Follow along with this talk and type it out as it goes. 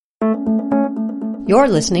You're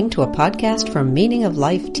listening to a podcast from Meaning of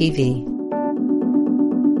Life TV.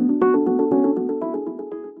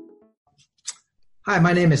 Hi,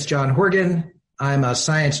 my name is John Horgan. I'm a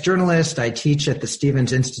science journalist. I teach at the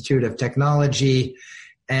Stevens Institute of Technology.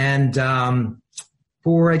 And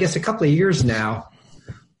for, I guess, a couple of years now,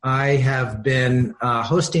 I have been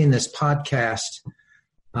hosting this podcast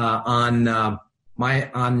on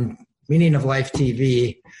Meaning of Life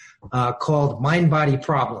TV called Mind Body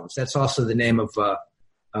Problems. That's also the name of a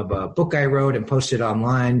book I wrote and posted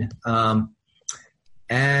online.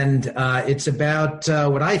 And it's about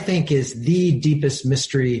what I think is the deepest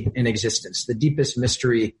mystery in existence, the deepest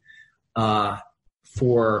mystery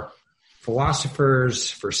for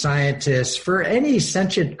philosophers, for scientists, for any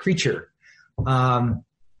sentient creature.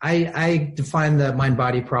 I define the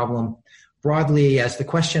mind-body problem broadly as the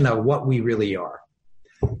question of what we really are.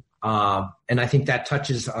 And I think that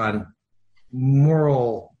touches on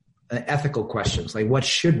moral, ethical questions, like what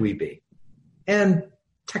should we be? And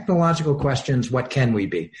technological questions, what can we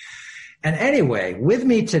be? And anyway, with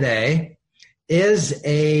me today is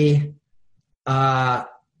another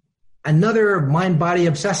mind-body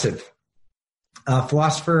obsessive,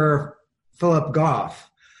 philosopher Philip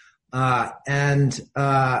Goff. And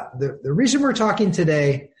the reason we're talking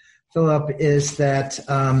today, Philip, is that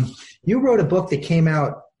you wrote a book that came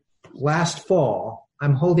out last fall.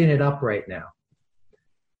 I'm holding it up right now.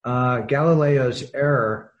 Galileo's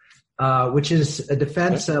Error, which is a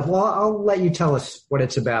defense of, well, I'll let you tell us what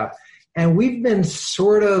it's about. And we've been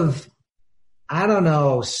sort of, I don't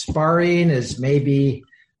know, sparring is maybe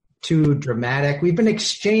too dramatic. We've been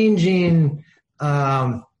exchanging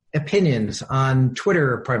opinions on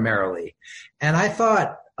Twitter primarily. And I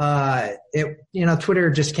thought,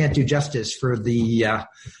 Twitter just can't do justice for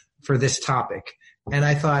this topic. And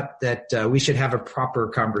I thought that we should have a proper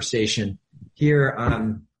conversation here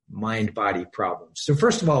on mind-body problems. So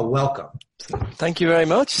first of all, welcome. Thank you very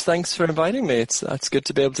much. Thanks for inviting me. It's good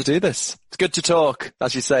to be able to do this. It's good to talk,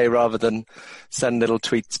 as you say, rather than send little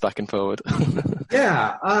tweets back and forward.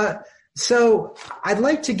 Yeah. So I'd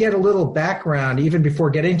like to get a little background, even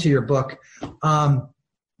before getting to your book.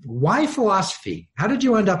 Why philosophy? How did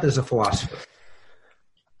you end up as a philosopher?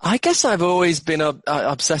 I guess I've always been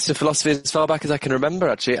obsessed with philosophy as far back as I can remember,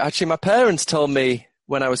 actually. Actually, my parents told me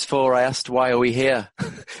when I was 4, I asked, why are we here?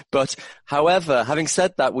 But however, having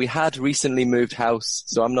said that, we had recently moved house,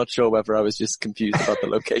 so I'm not sure whether I was just confused about the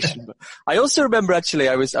location. But I also remember, actually,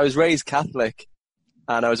 I was raised Catholic,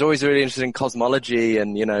 and I was always really interested in cosmology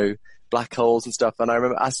and, black holes and stuff. And I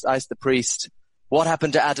remember I asked the priest, what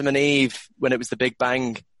happened to Adam and Eve when it was the Big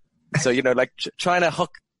Bang? So, trying to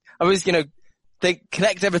I was,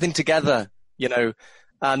 connect everything together,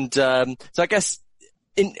 and so I guess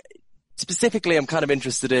specifically I'm kind of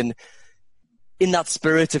interested in that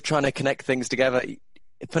spirit of trying to connect things together,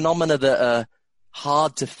 phenomena that are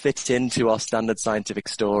hard to fit into our standard scientific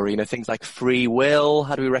story, things like free will.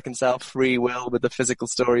 How do we reconcile free will with the physical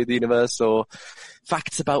story of the universe, or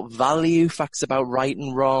facts about value, facts about right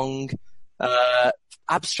and wrong,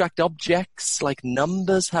 abstract objects like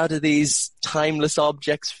numbers. How do these timeless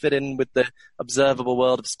objects fit in with the observable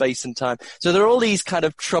world of space and time? So there are all these kind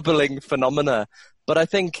of troubling phenomena, but I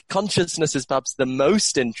think consciousness is perhaps the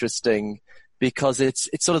most interesting because it's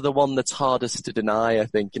sort of the one that's hardest to deny, I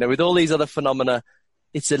think. With all these other phenomena,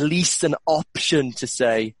 it's at least an option to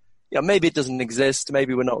say, maybe it doesn't exist.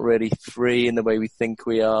 Maybe we're not really free in the way we think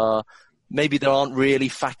we are. Maybe there aren't really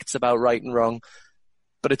facts about right and wrong,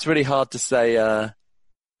 but it's really hard to say,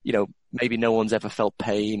 maybe no one's ever felt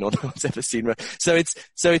pain or no one's ever seen. So it's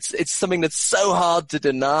something that's so hard to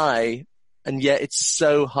deny, and yet it's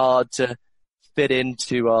so hard to fit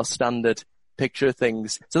into our standard picture of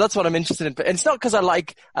things. So that's what I'm interested in. And it's not because I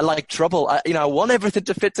like trouble. I want everything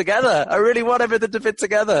to fit together. I really want everything to fit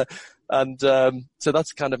together. And, so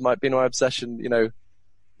that's kind of been my obsession,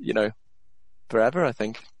 forever, I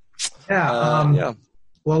think. Yeah. Yeah.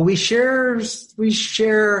 Well, we share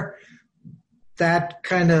that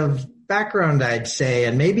kind of background, I'd say,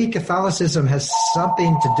 and maybe Catholicism has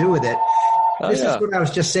something to do with it. This is what I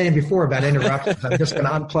was just saying before about interruptions. I'm just going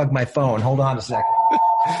to unplug my phone. Hold on a second.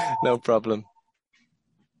 No problem.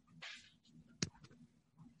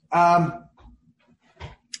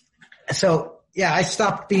 So, I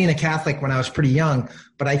stopped being a Catholic when I was pretty young,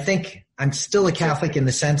 but I think I'm still a Catholic in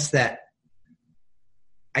the sense that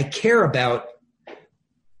I care about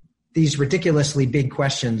these ridiculously big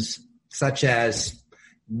questions, such as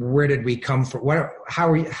where did we come from?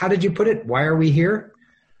 How did you put it? Why are we here?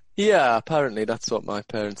 Yeah, apparently that's what my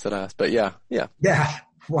parents had asked. But yeah. Yeah.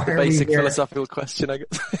 Why the are basic we here? philosophical question, I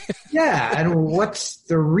guess. Yeah, and what's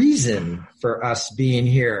the reason for us being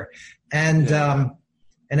here? And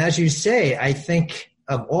And as you say, I think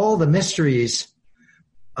of all the mysteries,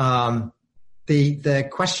 the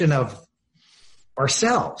question of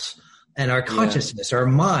ourselves and our consciousness, our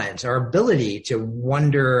minds, our ability to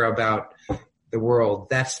wonder about the world,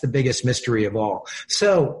 that's the biggest mystery of all.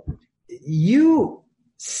 So you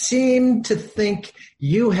seem to think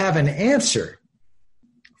you have an answer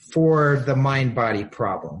for the mind-body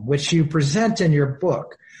problem, which you present in your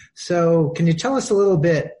book. So can you tell us a little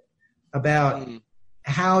bit about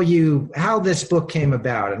how this book came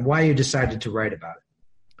about and why you decided to write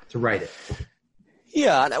it?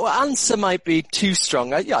 Yeah, well, answer might be too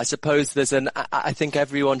strong. I suppose I think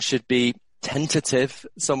everyone should be tentative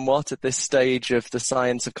somewhat at this stage of the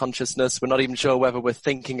science of consciousness. We're not even sure whether we're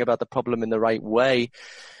thinking about the problem in the right way.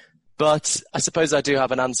 But I suppose I do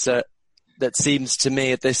have an answer that seems to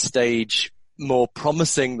me at this stage more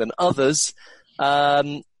promising than others.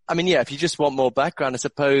 If you just want more background, I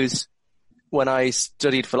suppose when I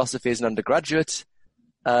studied philosophy as an undergraduate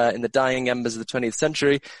in the dying embers of the 20th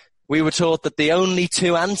century, we were taught that the only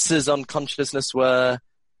two answers on consciousness were,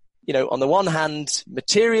 on the one hand,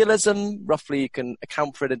 materialism. Roughly you can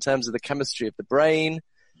account for it in terms of the chemistry of the brain,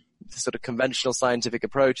 the sort of conventional scientific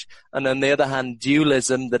approach. And on the other hand,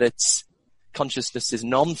 dualism, that consciousness is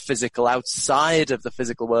non-physical, outside of the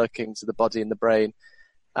physical workings of the body and the brain.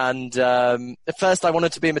 And at first I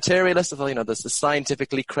wanted to be a materialist. I thought, there's a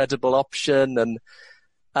scientifically credible option.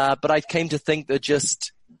 But I came to think that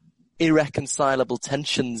just irreconcilable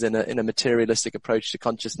tensions in a materialistic approach to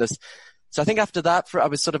consciousness. So I think after that, I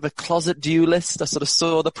was sort of a closet dualist. I sort of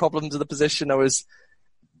saw the problems of the position. I was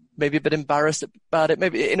maybe a bit embarrassed about it.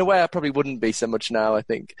 Maybe in a way I probably wouldn't be so much now, I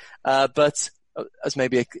think. But as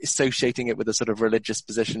maybe associating it with a sort of religious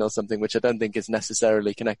position or something, which I don't think is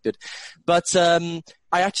necessarily connected. But I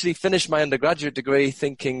actually finished my undergraduate degree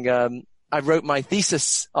thinking, I wrote my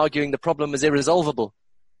thesis arguing the problem was irresolvable.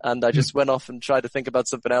 And I just went off and tried to think about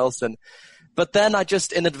something else. But then I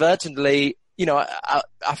just inadvertently,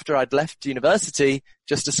 after I'd left university,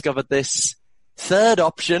 just discovered this third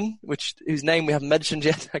option, whose name we haven't mentioned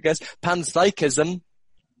yet, I guess, panpsychism,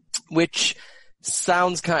 which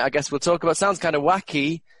sounds kind of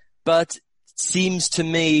wacky, but seems to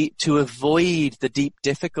me to avoid the deep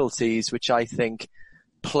difficulties which I think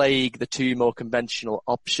plague the two more conventional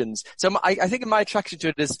options. So I think my attraction to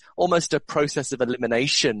it is almost a process of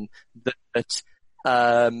elimination that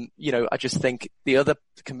I just think the other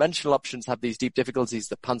conventional options have these deep difficulties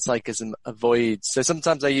that panpsychism avoids. So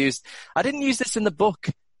sometimes I didn't use this in the book.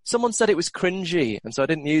 Someone said it was cringy, and so I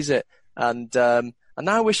didn't use it. And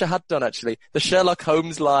now I wish I had done, actually. The Sherlock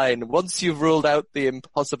Holmes line, once you've ruled out the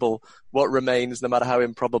impossible, what remains, no matter how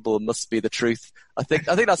improbable, must be the truth. I think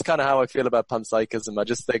that's kind of how I feel about panpsychism. I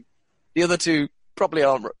just think the other two probably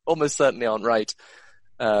almost certainly aren't right.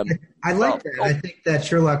 I like that. I think that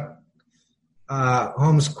Sherlock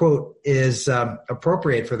Holmes' quote is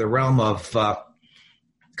appropriate for the realm of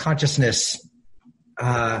consciousness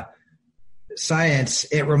science.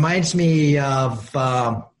 It reminds me of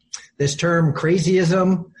this term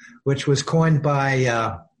crazyism, which was coined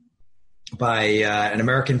by an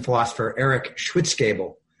American philosopher, Eric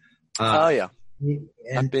Schwitzgebel. I've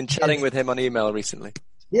been chatting with him on email recently.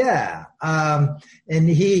 Yeah. And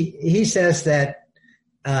he says that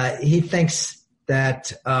he thinks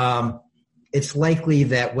that it's likely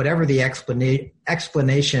that whatever the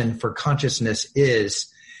explanation for consciousness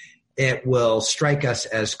is, it will strike us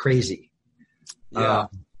as crazy. Yeah.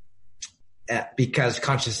 Because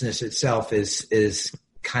consciousness itself is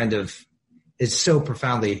so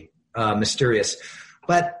profoundly mysterious.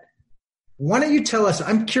 But why don't you tell us?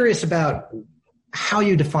 I'm curious about how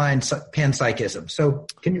you define panpsychism. So,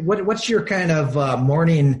 what's your kind of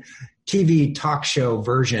morning TV talk show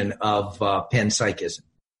version of panpsychism?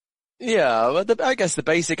 Yeah, well, I guess the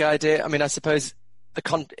basic idea. I mean, I suppose to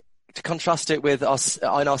contrast it with our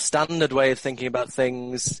standard way of thinking about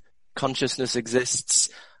things, consciousness exists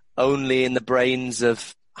only in the brains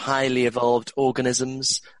of highly evolved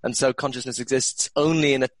organisms, and so consciousness exists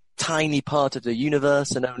only in a tiny part of the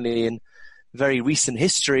universe and only in very recent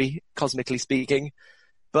history, cosmically speaking.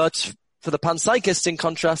 But for the panpsychist, in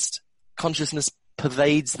contrast, consciousness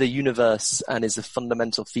pervades the universe and is a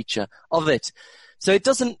fundamental feature of it. So it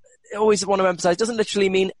doesn't, I always want to emphasize, it doesn't literally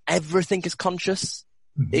mean everything is conscious.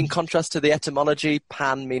 Mm-hmm. In contrast to the etymology,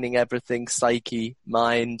 pan meaning everything, psyche,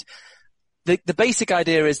 mind. The basic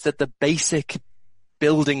idea is that the basic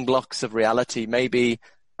building blocks of reality, maybe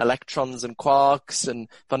electrons and quarks and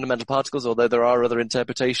fundamental particles, although there are other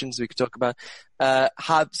interpretations we could talk about,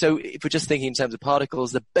 so if we're just thinking in terms of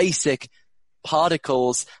particles, the basic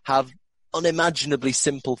particles have unimaginably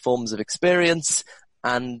simple forms of experience,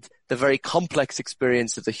 and the very complex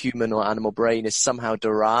experience of the human or animal brain is somehow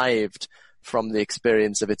derived from the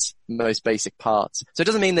experience of its most basic parts. So it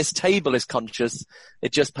doesn't mean this table is conscious.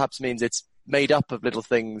 It just perhaps means it's made up of little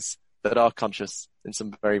things that are conscious in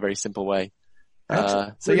some very, very simple way.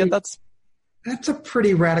 That's a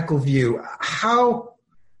pretty radical view.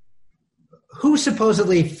 Who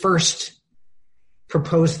supposedly first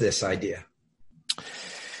proposed this idea?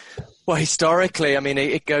 Well, historically, I mean,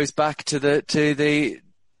 it goes back to the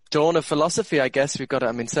dawn of philosophy, I guess. We've got,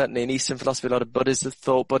 certainly in Eastern philosophy, a lot of Buddhist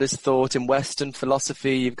thought. In Western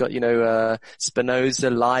philosophy, you've got, Spinoza,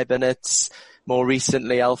 Leibniz, more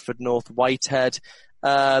recently, Alfred North Whitehead.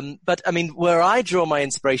 But where I draw my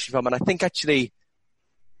inspiration from, and I think actually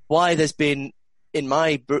why there's been, in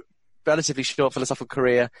my relatively short philosophical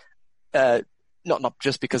career, not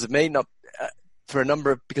just because of me,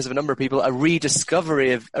 because of a number of people, a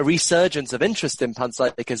resurgence of interest in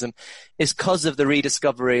panpsychism is because of the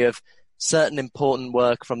rediscovery of certain important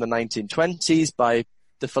work from the 1920s by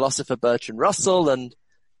the philosopher Bertrand Russell and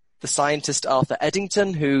the scientist Arthur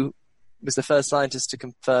Eddington, who was the first scientist to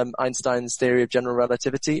confirm Einstein's theory of general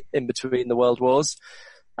relativity in between the world wars.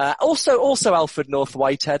 Also Alfred North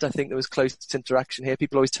Whitehead. I think there was close interaction here.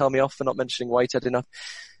 People always tell me off for not mentioning Whitehead enough.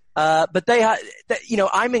 But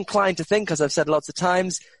I'm inclined to think, as I've said lots of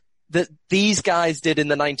times, that these guys did in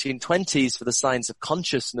the 1920s for the science of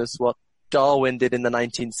consciousness what Darwin did in the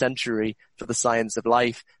 19th century for the science of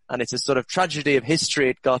life. And it's a sort of tragedy of history.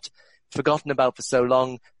 It got forgotten about for so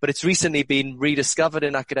long, but it's recently been rediscovered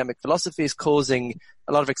in academic philosophy, is causing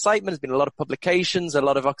a lot of excitement. There's been a lot of publications, a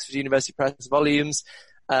lot of Oxford University Press volumes.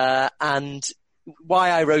 And why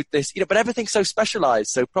I wrote this, but everything's so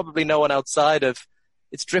specialized. So probably no one outside of,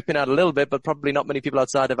 it's dripping out a little bit, but probably not many people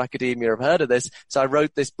outside of academia have heard of this. So I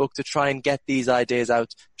wrote this book to try and get these ideas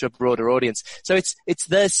out to a broader audience. So it's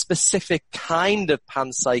their specific kind of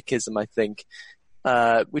panpsychism, I think,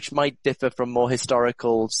 which might differ from more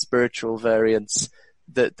historical, spiritual variants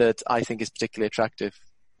that I think is particularly attractive.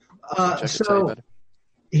 So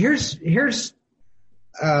here's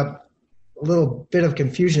a little bit of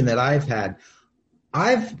confusion that I've had.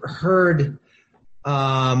 I've heard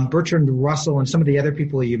Bertrand Russell and some of the other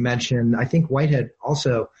people you mentioned, I think Whitehead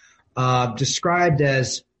also, described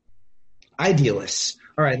as idealists.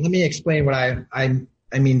 All right, let me explain what I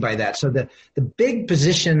mean by that. So the big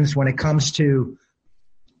positions when it comes to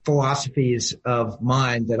philosophies of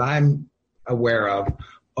mind that I'm aware of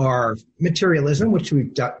are materialism, which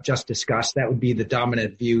we've just discussed. That would be the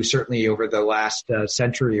dominant view, certainly over the last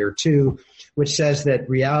century or two, which says that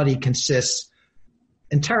reality consists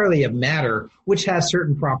entirely of matter, which has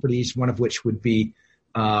certain properties, one of which would be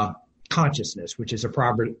consciousness, which is a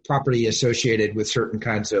property associated with certain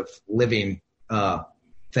kinds of living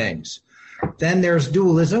things. Then there's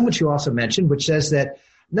dualism, which you also mentioned, which says that,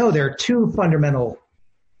 no, there are two fundamental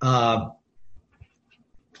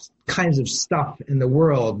kinds of stuff in the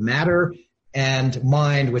world, matter and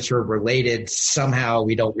mind, which are related somehow.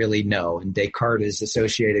 We don't really know, and Descartes is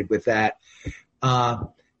associated with that. And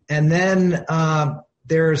then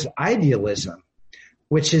there's idealism,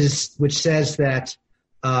 which says that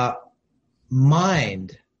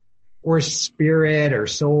mind or spirit or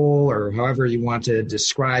soul or however you want to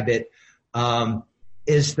describe it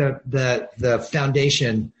is the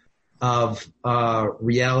foundation of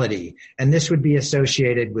reality. And this would be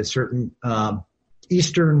associated with certain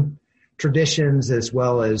Eastern traditions as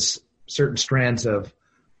well as certain strands of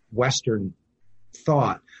Western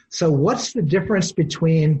thought. So what's the difference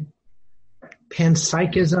between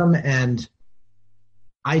panpsychism and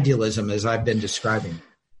idealism as I've been describing?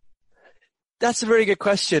 That's a very good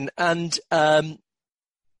question. And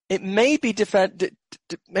it may be determined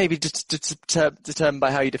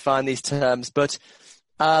by how you define these terms, but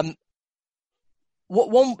perhaps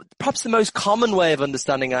the most common way of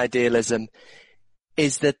understanding idealism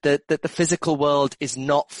is that the physical world is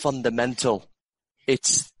not fundamental.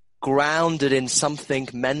 It's grounded in something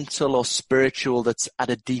mental or spiritual that's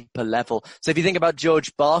at a deeper level. So if you think about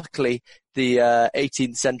George Berkeley, the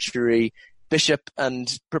 18th century bishop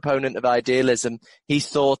and proponent of idealism, he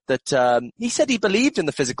thought that he said he believed in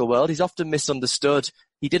the physical world. He's often misunderstood.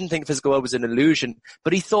 He didn't think the physical world was an illusion,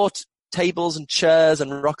 but he thought tables and chairs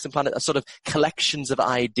and rocks and planets are sort of collections of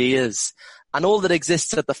ideas. And all that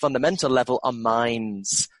exists at the fundamental level are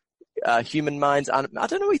minds. Human minds, and I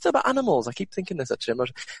don't know what you thought about animals. I keep thinking this actually. I'm not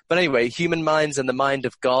sure. But anyway, human minds and the mind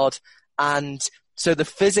of God. And so the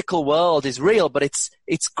physical world is real, but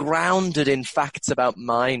it's grounded in facts about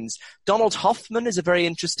minds. Donald Hoffman is a very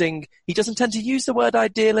interesting, he doesn't tend to use the word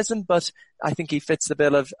idealism, but I think he fits the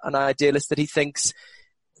bill of an idealist, that he thinks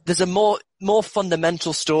there's a more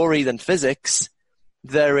fundamental story than physics.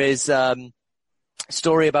 there is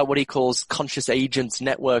story about what he calls conscious agents,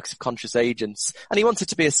 networks of conscious agents. And he wants it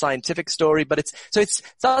to be a scientific story, but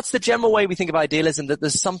that's the general way we think of idealism, that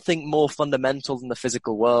there's something more fundamental than the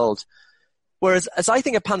physical world. Whereas as I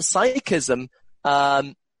think of panpsychism,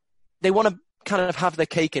 they want to kind of have their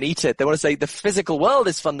cake and eat it. They want to say the physical world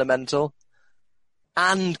is fundamental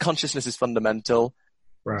and consciousness is fundamental.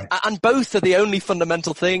 Right. And both are the only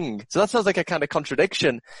fundamental thing. So that sounds like a kind of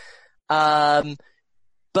contradiction.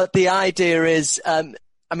 But the idea is, so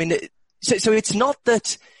it's not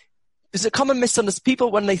that there's a common misunderstanding. People,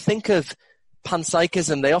 when they think of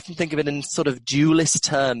panpsychism, they often think of it in sort of dualist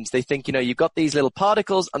terms. They think, you've got these little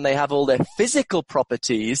particles and they have all their physical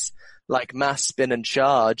properties like mass, spin, and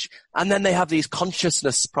charge. And then they have these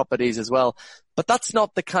consciousness properties as well. But that's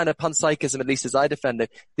not the kind of panpsychism, at least as I defend it.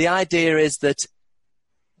 The idea is that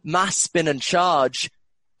mass, spin, and charge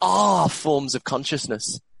are forms of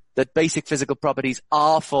consciousness. That basic physical properties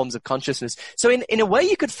are forms of consciousness. So in a way,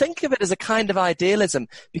 you could think of it as a kind of idealism,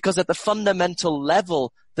 because at the fundamental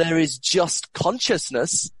level, there is just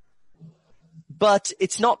consciousness, but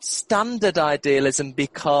it's not standard idealism,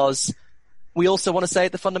 because we also want to say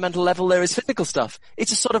at the fundamental level, there is physical stuff.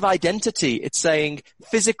 It's a sort of identity. It's saying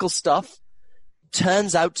physical stuff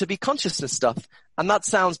turns out to be consciousness stuff. And that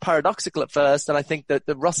sounds paradoxical at first. And I think that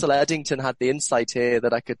Russell Eddington had the insight here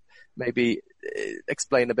that I could maybe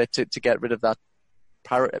explain a bit to get rid of that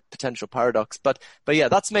potential paradox. But yeah,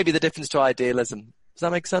 that's maybe the difference to idealism. Does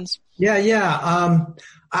that make sense? Yeah.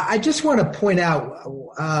 I just want to point out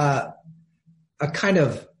a kind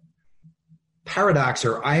of paradox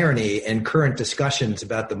or irony in current discussions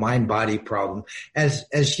about the mind-body problem. As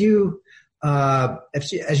you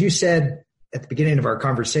said at the beginning of our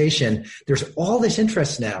conversation, there's all this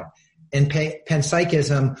interest now in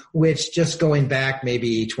panpsychism, which just going back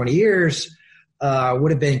maybe 20 years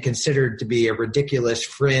would have been considered to be a ridiculous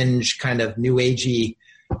fringe kind of new agey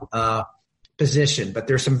position. But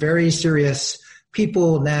there's some very serious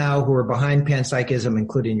people now who are behind panpsychism,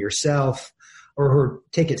 including yourself, or who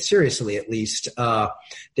take it seriously at least.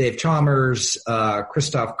 Dave Chalmers,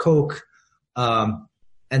 Christoph Koch, and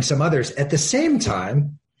some others. At the same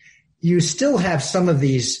time, you still have some of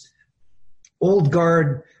these old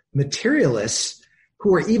guard materialists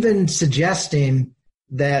who are even suggesting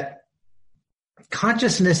that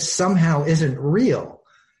consciousness somehow isn't real.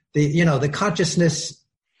 The consciousness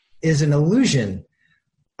is an illusion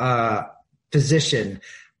position.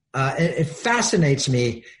 It fascinates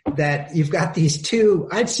me that you've got these two,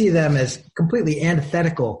 I'd see them as completely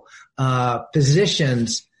antithetical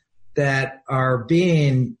positions that are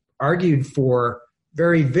being argued for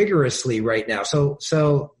very vigorously right now.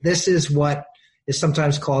 So this is what is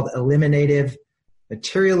sometimes called eliminative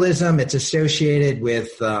materialism. It's associated with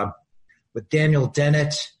Daniel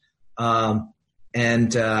Dennett,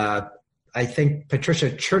 and I think Patricia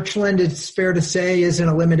Churchland, it's fair to say, is an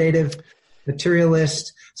eliminative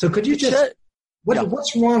materialist. So could you just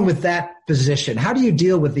what's wrong with that position? How do you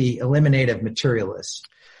deal with the eliminative materialists?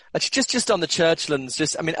 Just on the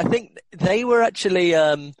Churchlands, I think they were actually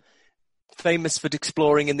famous for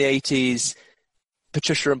exploring in the 80s,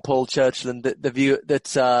 Patricia and Paul Churchland, the view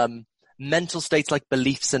that mental states like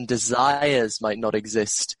beliefs and desires might not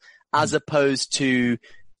exist, as opposed to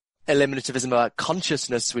eliminativism about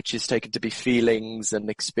consciousness, which is taken to be feelings and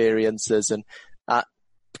experiences, and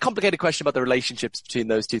complicated question about the relationships between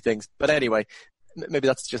those two things. But anyway, maybe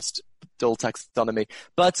that's just dull taxonomy.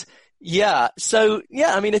 But yeah,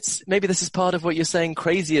 it's maybe this is part of what you're saying,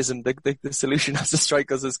 crazyism. The solution has to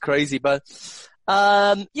strike us as crazy. But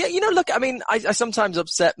look, I sometimes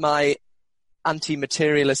upset my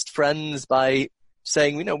anti-materialist friends by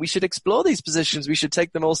saying, we should explore these positions. We should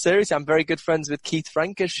take them all seriously. I'm very good friends with Keith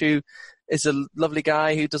Frankish, who is a lovely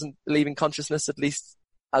guy who doesn't believe in consciousness, at least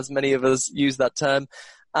as many of us use that term.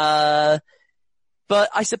 But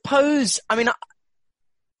I suppose,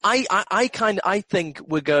 I think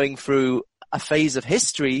we're going through a phase of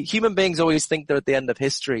history. Human beings always think they're at the end of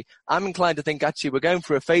history. I'm inclined to think actually we're going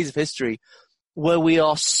through a phase of history where we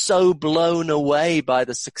are so blown away by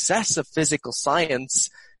the success of physical science,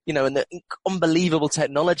 and the unbelievable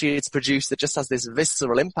technology it's produced that just has this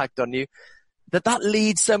visceral impact on you, that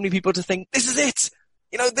leads so many people to think, this is it.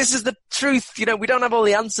 This is the truth. We don't have all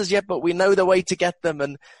the answers yet, but we know the way to get them.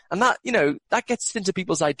 And that, that gets into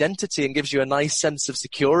people's identity and gives you a nice sense of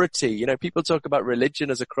security. People talk about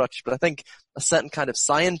religion as a crutch, but I think a certain kind of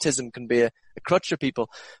scientism can be a crutch for people.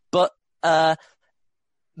 But, and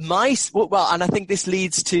I think this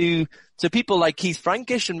leads to people like Keith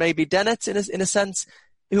Frankish and maybe Dennett in a sense,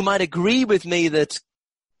 who might agree with me that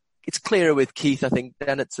it's clearer with Keith. I think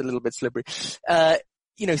Dennett's a little bit slippery.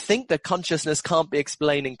 think that consciousness can't be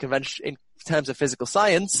explained in terms of physical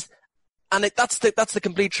science, and that's the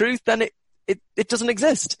complete truth, then it doesn't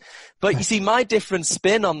exist. But you see, my different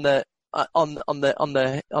spin on the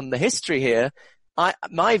history here,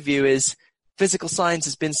 my view is physical science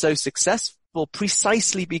has been so successful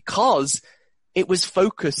precisely because it was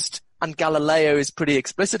focused, and Galileo is pretty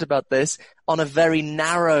explicit about this, on a very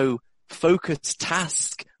narrow, focused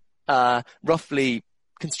task, roughly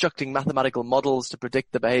constructing mathematical models to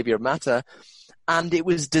predict the behavior of matter. And it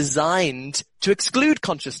was designed to exclude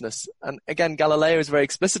consciousness. And again, Galileo is very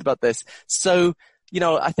explicit about this. So,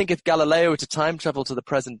 I think if Galileo were to time travel to the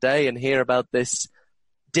present day and hear about this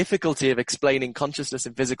difficulty of explaining consciousness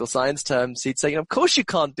in physical science terms, he'd say, of course you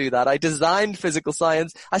can't do that. I designed physical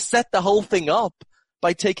science. I set the whole thing up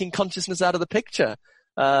by taking consciousness out of the picture.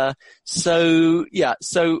 I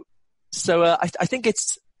think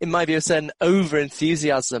it's, in my view, an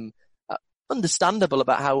over-enthusiasm, understandable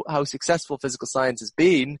about how successful physical science has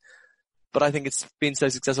been, but I think it's been so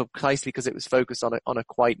successful precisely because it was focused on a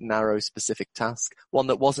quite narrow, specific task, one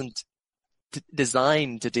that wasn't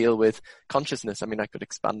designed to deal with consciousness. I mean, I could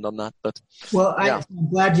expand on that, but well, yeah. I'm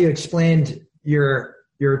glad you explained your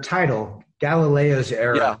title, Galileo's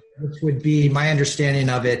Error, which would be my understanding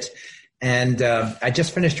of it. And I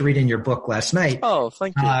just finished reading your book last night. Oh,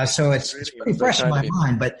 thank you. So it's pretty fresh in my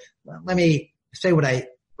mind. But let me say what I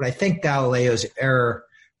think Galileo's error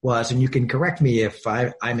was, and you can correct me if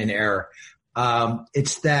I'm in error.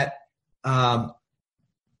 It's that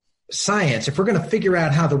science, if we're going to figure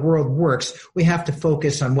out how the world works, we have to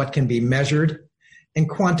focus on what can be measured and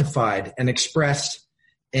quantified and expressed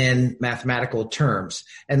in mathematical terms.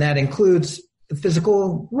 And that includes the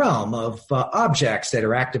physical realm of objects that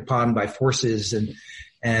are acted upon by forces and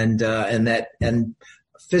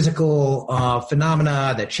physical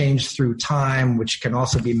phenomena that change through time, which can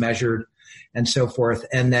also be measured and so forth.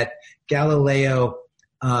 And that Galileo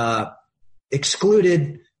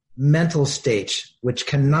excluded mental states, which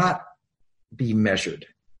cannot be measured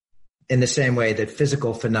in the same way that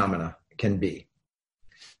physical phenomena can be.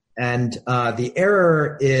 And the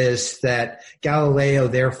error is that Galileo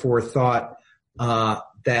therefore thought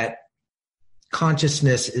that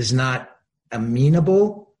consciousness is not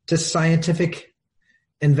amenable to scientific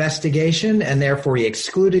investigation, and therefore he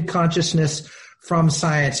excluded consciousness from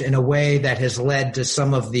science in a way that has led to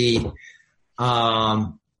some of the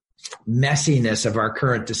messiness of our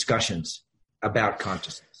current discussions about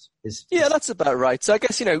consciousness. Yeah, that's about right. So I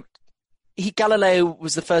guess, Galileo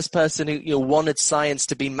was the first person who wanted science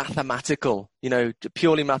to be mathematical,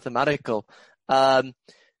 purely mathematical.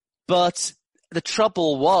 But the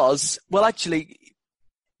trouble was, well, actually,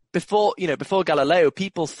 before Galileo,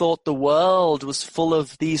 people thought the world was full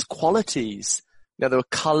of these qualities. There were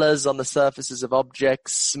colors on the surfaces of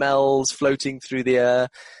objects, smells floating through the air,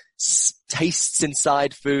 tastes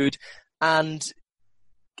inside food. And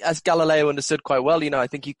as Galileo understood quite well, I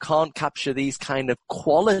think you can't capture these kind of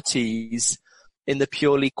qualities in the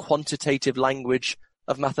purely quantitative language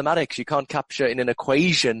of mathematics. You can't capture in an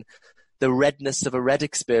equation the redness of a red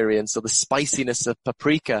experience or the spiciness of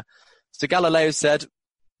paprika. So Galileo said,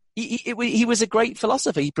 he was a great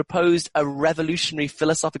philosopher. He proposed a revolutionary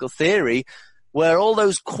philosophical theory where all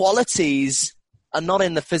those qualities are not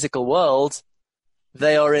in the physical world,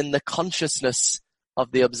 they are in the consciousness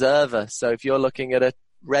of the observer. So if you're looking at a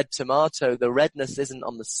red tomato, the redness isn't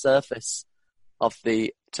on the surface of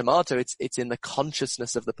the tomato, it's in the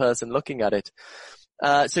consciousness of the person looking at it.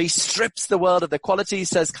 So he strips the world of the qualities,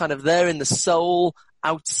 says kind of they're in the soul,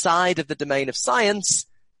 outside of the domain of science,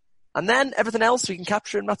 and then everything else we can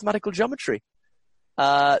capture in mathematical geometry.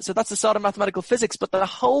 So that's the start of mathematical physics, but the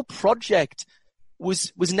whole project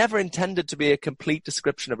was never intended to be a complete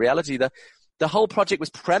description of reality. The whole project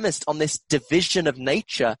was premised on this division of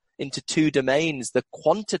nature into two domains, the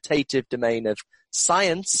quantitative domain of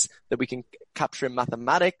science that we can capture in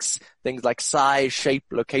mathematics, things like size, shape,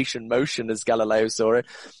 location, motion, as Galileo saw it,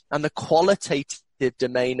 and the qualitative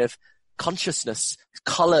domain of consciousness,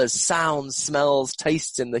 colors, sounds, smells,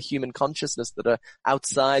 tastes in the human consciousness that are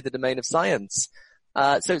outside the domain of science.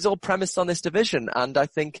 So it's all premised on this division, and I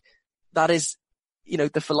think that is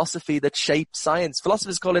the philosophy that shaped science.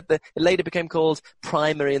 Philosophers call it it later became called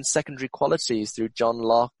primary and secondary qualities through John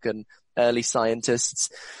Locke and early scientists.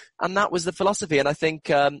 And that was the philosophy. And I think,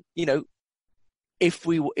 if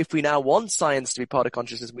we now want science to be part of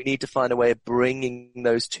consciousness, we need to find a way of bringing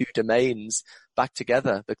those two domains back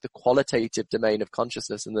together, the qualitative domain of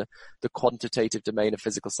consciousness and the quantitative domain of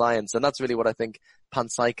physical science. And that's really what I think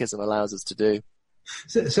panpsychism allows us to do.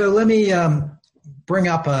 So let me bring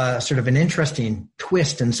up a sort of an interesting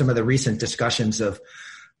twist in some of the recent discussions of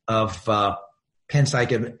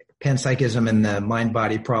panpsychism and the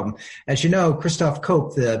mind-body problem. As you know, Christoph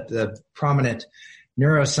Koch, the prominent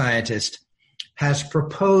neuroscientist, has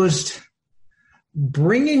proposed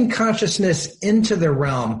bringing consciousness into the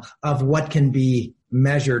realm of what can be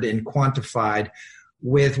measured and quantified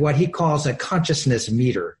with what he calls a consciousness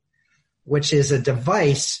meter, which is a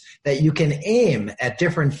device that you can aim at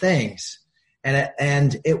different things,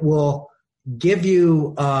 and it will give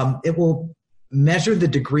you, it will measure the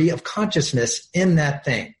degree of consciousness in that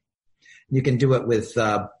thing. You can do it with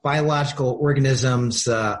biological organisms.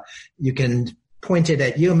 You can point it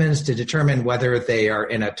at humans to determine whether they are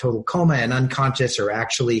in a total coma and unconscious, or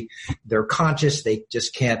actually they're conscious. They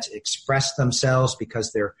just can't express themselves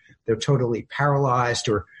because they're totally paralyzed,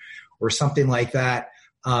 or something like that.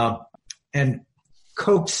 And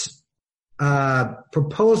Koch's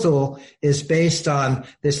proposal is based on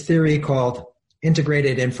this theory called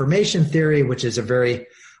integrated information theory, which is a very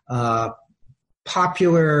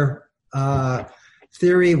popular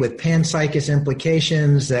theory with panpsychist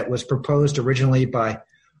implications that was proposed originally by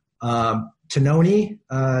Tononi,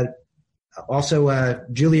 also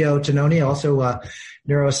Giulio Tononi, also a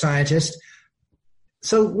neuroscientist.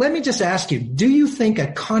 So let me just ask you, do you think a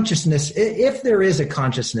consciousness, if there is a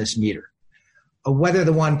consciousness meter, whether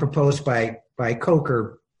the one proposed by Koch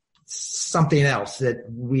or something else that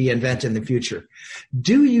we invent in the future,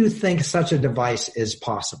 do you think such a device is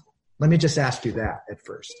possible? Let me just ask you that at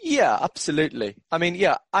first. Yeah, absolutely. I mean,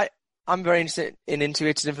 yeah, I'm very interested in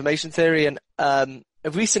integrated information theory, and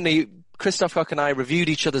recently Christoph Koch and I reviewed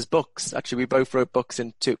each other's books. Actually, we both wrote books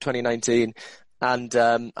in 2019, and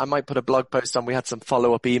I might put a blog post on. We had some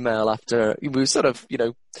follow-up email after we were sort of,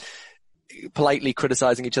 politely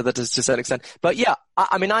criticizing each other to a certain extent. But yeah,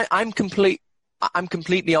 I mean, I'm completely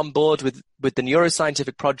on board with the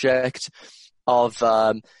neuroscientific project of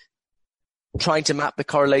trying to map the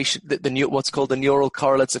correlation, what's called the neural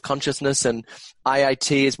correlates of consciousness, and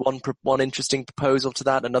IIT is one interesting proposal to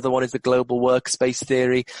that. Another one is the global workspace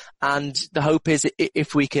theory, and the hope is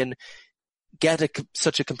if we can get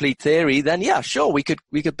such a complete theory, then yeah, sure, we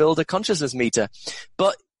could build a consciousness meter.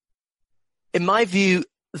 But in my view,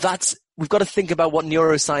 we've got to think about what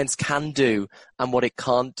neuroscience can do and what it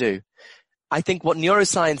can't do. I think what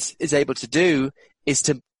neuroscience is able to do is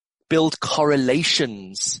to build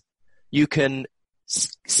correlations. You can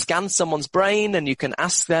scan someone's brain and you can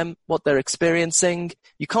ask them what they're experiencing.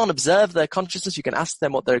 You can't observe their consciousness. You can ask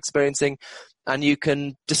them what they're experiencing, and you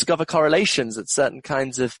can discover correlations that certain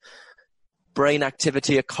kinds of brain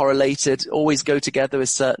activity are correlated, always go together with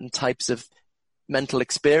certain types of mental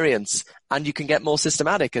experience. And you can get more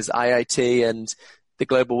systematic, as IIT and the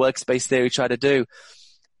global workspace theory try to do.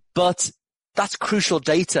 But that's crucial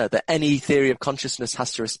data that any theory of consciousness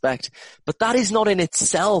has to respect. But that is not in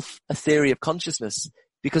itself a theory of consciousness,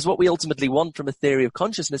 because what we ultimately want from a theory of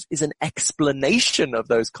consciousness is an explanation of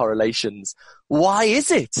those correlations. Why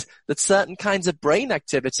is it that certain kinds of brain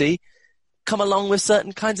activity come along with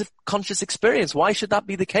certain kinds of conscious experience? Why should that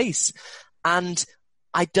be the case? And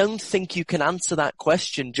I don't think you can answer that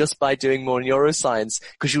question just by doing more neuroscience,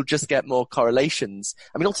 because you'll just get more correlations.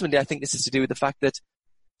 I mean, ultimately, I think this is to do with the fact that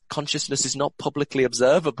consciousness is not publicly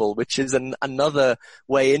observable, which is another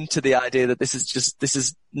way into the idea that this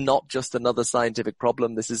is not just another scientific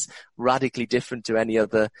problem. This is radically different to any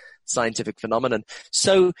other scientific phenomenon.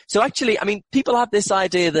 So actually, I mean, people have this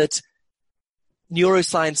idea that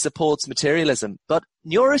neuroscience supports materialism, but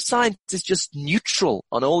neuroscience is just neutral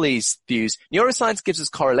on all these views. Neuroscience gives us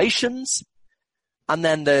correlations, and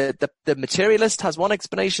then the materialist has one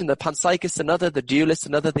explanation, the panpsychist another, the dualist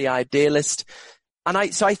another, the idealist.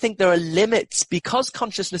 And so I think there are limits, because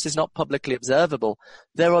consciousness is not publicly observable.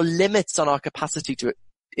 There are limits on our capacity to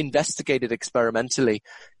investigate it experimentally.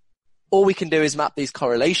 All we can do is map these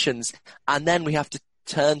correlations, and then we have to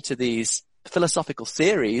turn to these philosophical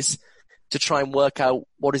theories to try and work out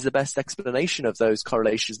what is the best explanation of those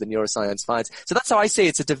correlations that neuroscience finds. So that's how I see it.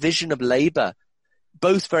 It's a division of labor,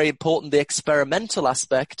 both very important, the experimental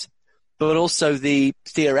aspect, but also the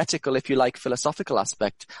theoretical, if you like, philosophical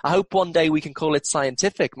aspect. I hope one day we can call it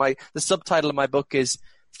scientific. The subtitle of my book is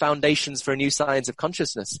Foundations for a New Science of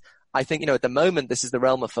Consciousness. I think, at the moment, this is the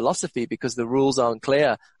realm of philosophy because the rules aren't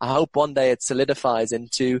clear. I hope one day it solidifies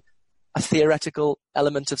into a theoretical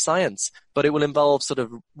element of science, but it will involve sort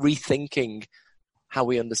of rethinking how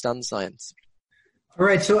we understand science. All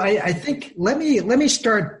right. So I think let me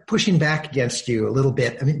start pushing back against you a little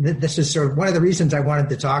bit. I mean, this is sort of one of the reasons I wanted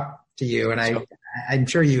to talk to you, and sure. I'm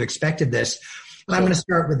sure you expected this. Sure. I'm going to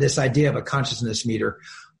start with this idea of a consciousness meter.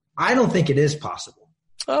 I don't think it is possible.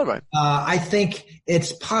 All right. I think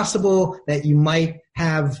it's possible that you might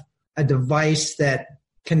have a device that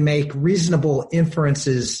can make reasonable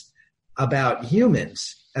inferences about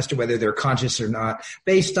humans as to whether they're conscious or not,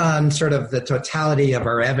 based on sort of the totality of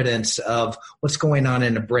our evidence of what's going on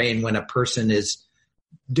in the brain when a person is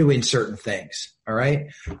doing certain things. All right.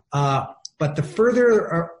 But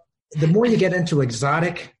the more you get into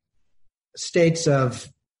exotic states of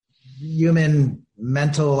human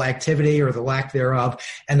mental activity or the lack thereof,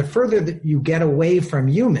 and the further that you get away from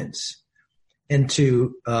humans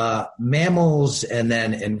into mammals and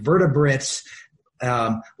then invertebrates,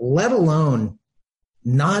 let alone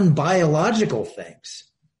non-biological things,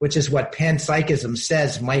 which is what panpsychism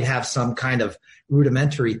says might have some kind of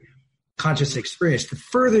rudimentary conscious experience. The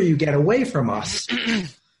further you get away from us,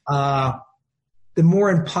 the more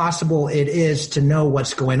impossible it is to know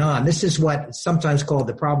what's going on. This is what's sometimes called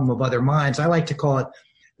the problem of other minds. I like to call it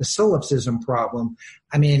the solipsism problem.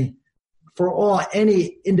 I mean, for all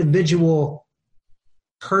any individual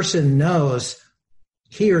person knows,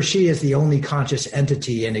 he or she is the only conscious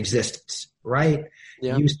entity in existence, right?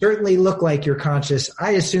 Yeah. You certainly look like you're conscious.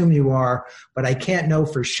 I assume you are, but I can't know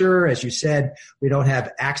for sure. As you said, we don't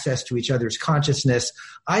have access to each other's consciousness.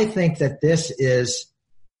 I think that this is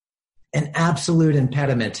an absolute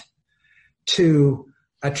impediment to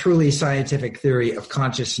a truly scientific theory of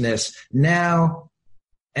consciousness now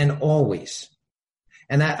and always.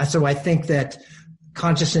 And so I think that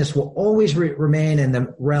consciousness will always remain in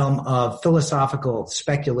the realm of philosophical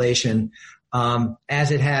speculation, as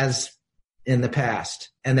it has in the past,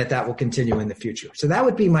 and that will continue in the future. So that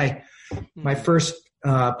would be my first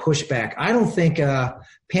pushback. I don't think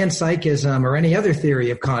panpsychism or any other theory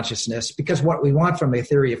of consciousness, because what we want from a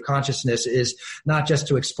theory of consciousness is not just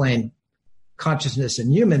to explain consciousness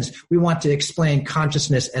in humans. We want to explain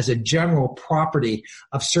consciousness as a general property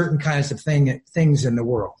of certain kinds of things in the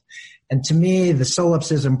world. And to me, the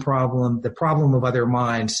solipsism problem, the problem of other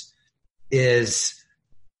minds, is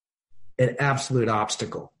an absolute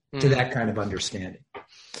obstacle to that kind of understanding.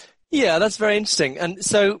 Yeah, that's very interesting. And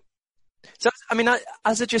so I mean,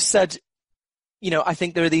 as I just said, I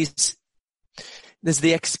think there's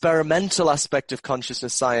the experimental aspect of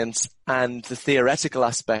consciousness science and the theoretical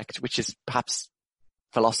aspect, which is perhaps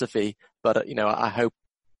philosophy, but, I hope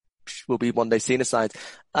will be one day seen as science.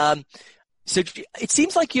 So it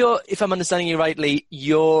seems like if I'm understanding you rightly,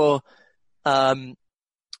 you're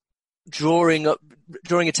drawing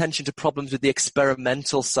attention to problems with the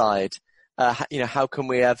experimental side. How can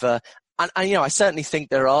we ever? And I certainly think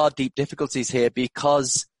there are deep difficulties here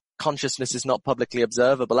because consciousness is not publicly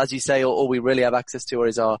observable. As you say, all we really have access to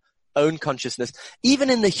is our own consciousness. Even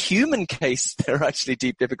in the human case, there are actually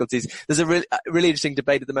deep difficulties. There's a really interesting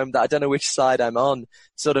debate at the moment that I don't know which side I'm on,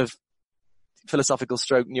 sort of philosophical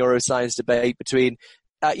stroke neuroscience debate between,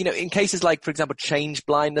 in cases like, for example, change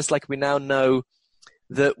blindness, like we now know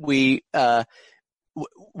that we're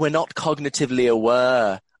not cognitively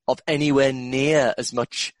aware of anywhere near as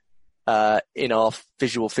much in our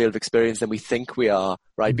visual field of experience than we think we are,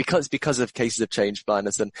 right? Because of cases of change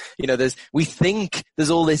blindness. And, we think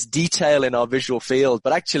there's all this detail in our visual field,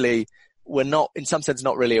 but actually we're not, in some sense,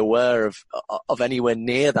 not really aware of anywhere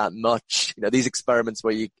near that much. These experiments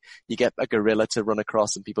where you get a gorilla to run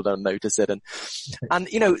across and people don't notice it. And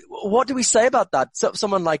what do we say about that? So,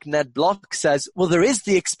 someone like Ned Block says, well, there is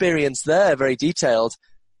the experience there, very detailed,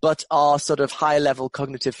 but our sort of high-level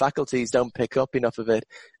cognitive faculties don't pick up enough of it,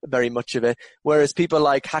 very much of it. Whereas people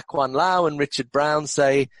like Hak-Wan Lau and Richard Brown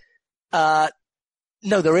say,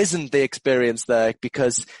 no, there isn't the experience there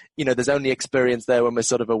because, there's only experience there when we're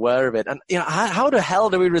sort of aware of it. And, how the hell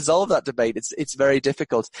do we resolve that debate? It's very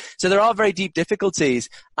difficult. So there are very deep difficulties.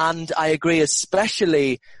 And I agree,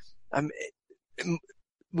 especially,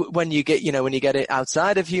 when you get it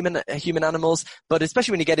outside of human animals, but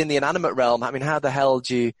especially when you get in the inanimate realm. I mean, how the hell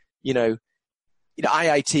do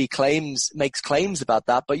IIT makes claims about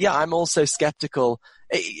that, but yeah, I'm also skeptical.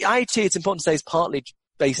 IIT, it's important to say, is partly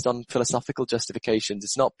based on philosophical justifications.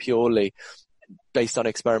 It's not purely based on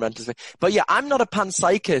experimental. But yeah, I'm not a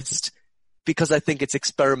panpsychist because I think it's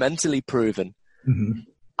experimentally proven. Mm-hmm.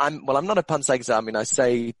 I'm not a panpsychist. I mean,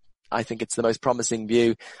 I think it's the most promising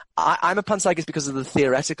view. I'm a panpsychist because of the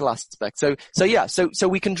theoretical aspect. So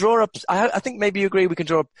we can draw up, I think maybe you agree, we can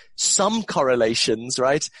draw up some correlations,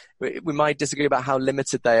 right? We might disagree about how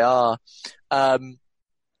limited they are.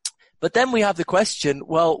 But then we have the question,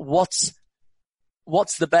 well, what's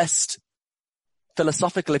the best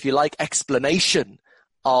philosophical, if you like, explanation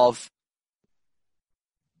of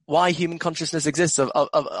why human consciousness exists, of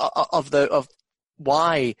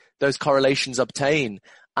why those correlations obtain?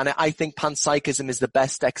 And I think panpsychism is the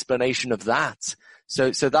best explanation of that.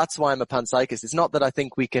 So that's why I'm a panpsychist. It's not that I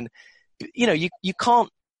think we can, you can't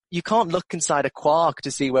you can't look inside a quark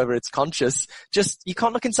to see whether it's conscious. You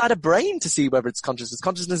can't look inside a brain to see whether it's conscious.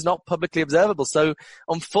 Consciousness is not publicly observable. So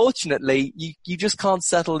unfortunately, you just can't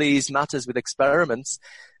settle these matters with experiments.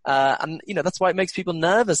 And that's why it makes people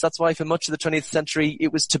nervous. That's why for much of the 20th century,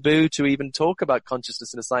 it was taboo to even talk about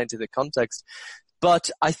consciousness in a scientific context.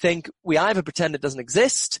 But I think we either pretend it doesn't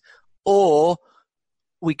exist, or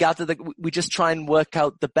we just try and work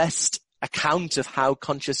out the best account of how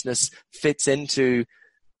consciousness fits into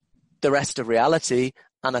the rest of reality,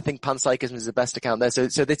 and I think panpsychism is the best account there. So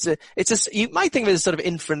you might think of it as sort of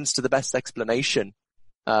inference to the best explanation.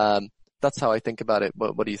 That's how I think about it.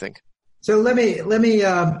 What do you think? So let me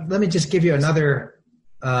just give you another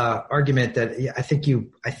argument that I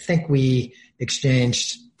think we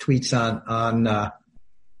exchanged tweets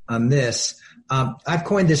on this. I've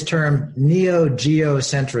coined this term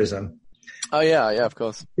neo-geocentrism. Oh yeah, of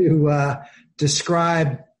course. To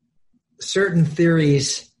describe certain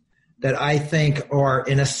theories that I think are,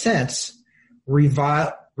 in a sense,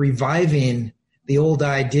 reviving the old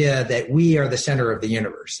idea that we are the center of the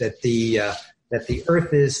universe, that the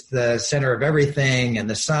Earth is the center of everything, and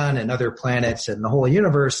the sun and other planets and the whole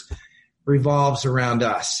universe revolves around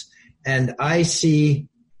us. And I see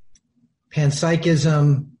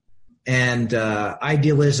panpsychism and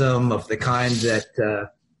idealism of the kind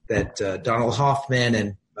that Donald Hoffman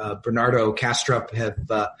and Bernardo Kastrup have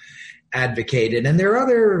advocated. And there are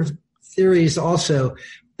other theories also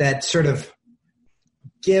that sort of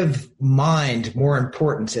give mind more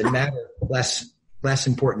importance and matter less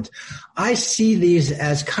important. I see these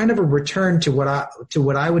as kind of a return to what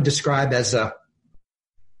I would describe as a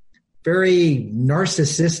very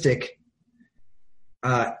narcissistic,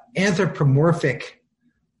 anthropomorphic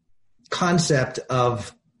concept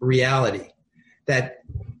of reality. That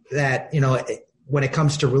when it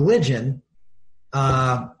comes to religion,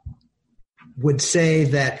 would say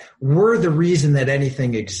that we're the reason that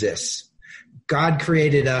anything exists. God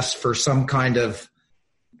created us for some kind of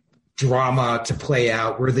drama to play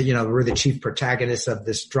out. We're the chief protagonists of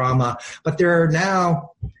this drama. But there are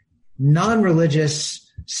now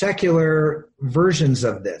non-religious, secular versions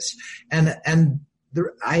of this. And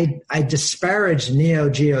I disparage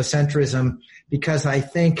neo-geocentrism because I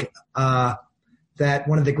think that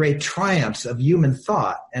one of the great triumphs of human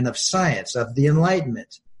thought and of science, of the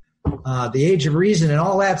Enlightenment, the Age of Reason and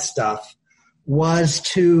all that stuff, was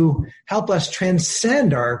to help us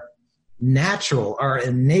transcend our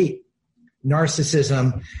innate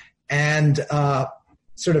narcissism and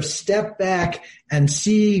sort of step back and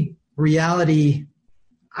see reality,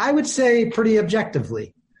 I would say, pretty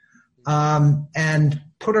objectively, and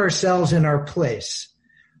put ourselves in our place.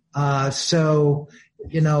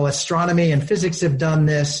 Astronomy and physics have done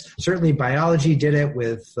this. Certainly biology did it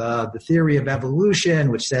with the theory of evolution,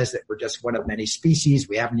 which says that we're just one of many species.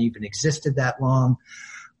 We haven't even existed that long.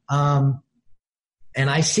 And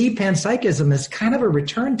I see panpsychism as kind of a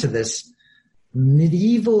return to this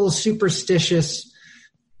medieval, superstitious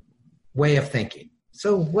way of thinking.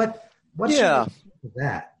 So what's your think of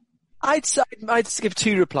that? I'd give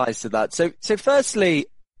two replies to that. So firstly,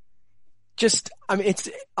 I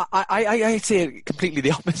see it completely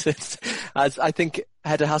the opposite. As I think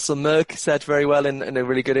Hedda Hassel-Merk said very well in a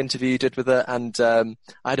really good interview you did with her, and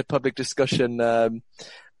I had a public discussion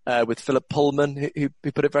with Philip Pullman who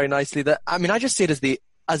put it very nicely. That I just see it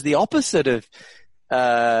as the opposite of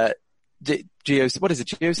what is it?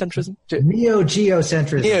 Geocentrism?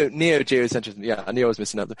 Neo-geocentrism. Neo-geocentrism. Yeah, I knew I was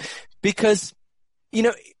missing out there. Because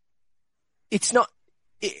it's not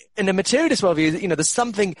in a materialist worldview. There's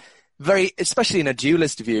something very, especially in a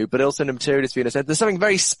dualist view, but also in a materialist view, in a sense, there's something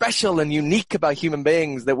very special and unique about human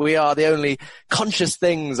beings, that we are the only conscious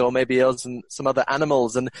things, or maybe us and some other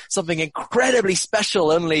animals, and something incredibly special.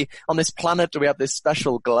 Only on this planet do we have this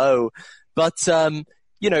special glow. But,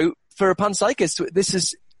 for a panpsychist, this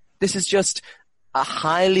is just a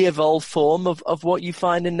highly evolved form of what you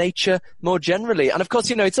find in nature more generally. And of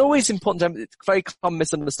course, it's always important, it's a very common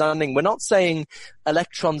misunderstanding. We're not saying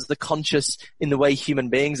electrons are conscious in the way human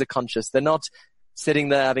beings are conscious. They're not sitting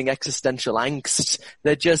there having existential angst.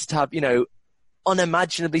 They just have,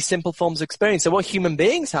 unimaginably simple forms of experience. So what human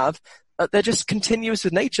beings have, they're just continuous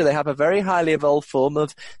with nature. They have a very highly evolved form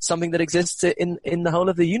of something that exists in the whole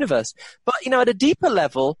of the universe. But, at a deeper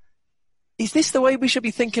level, is this the way we should be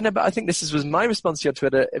thinking about? I think this was my response to your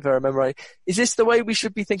Twitter, if I remember right. Is this the way we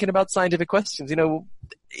should be thinking about scientific questions?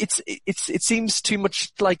 It seems too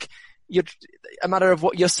much like a matter of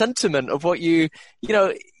what your sentiment of what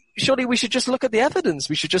surely we should just look at the evidence.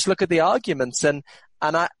 We should just look at the arguments. And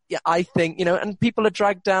I think, and people are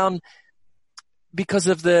dragged down because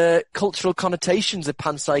of the cultural connotations of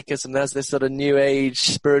panpsychism. There's this sort of new age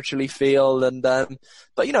spiritually feel, and but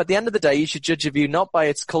at the end of the day, you should judge a view not by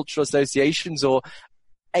its cultural associations or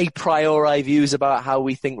a priori views about how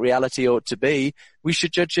we think reality ought to be. We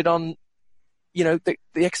should judge it on the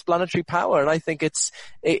explanatory power, and I think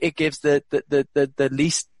it gives the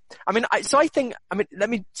least. Let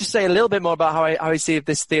me just say a little bit more about how I see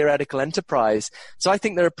this theoretical enterprise. So I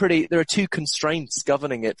think there are two constraints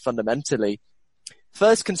governing it fundamentally.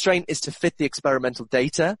 First constraint is to fit the experimental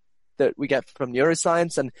data that we get from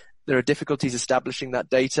neuroscience, and there are difficulties establishing that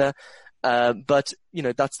data. But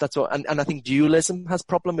that's what, and I think dualism has a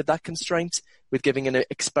problem with that constraint, with giving an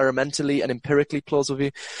experimentally and empirically plausible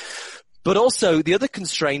view. But also the other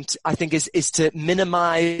constraint, I think, is to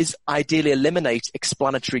minimize, ideally eliminate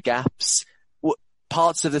explanatory gaps,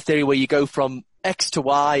 parts of the theory where you go from X to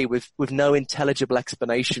Y with no intelligible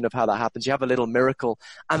explanation of how that happens. You have a little miracle.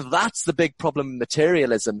 And that's the big problem in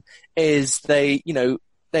materialism, is they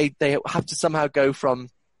have to somehow go from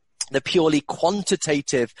the purely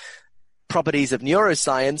quantitative properties of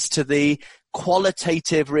neuroscience to the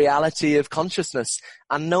qualitative reality of consciousness,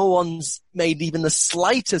 and no one's made even the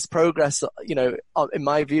slightest progress, in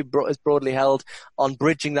my view, is broadly held, on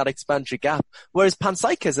bridging that explanatory gap. Whereas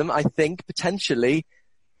panpsychism, I think, potentially,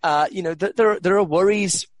 there are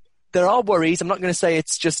worries. There are worries. I'm not going to say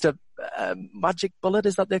it's just a magic bullet.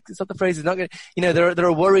 Is that the phrase? It's not going to, there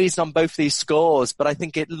are worries on both these scores, but I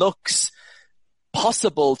think it looks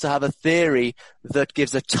possible to have a theory that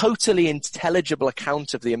gives a totally intelligible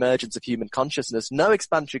account of the emergence of human consciousness, no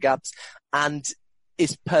explanatory gaps, and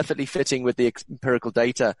is perfectly fitting with the empirical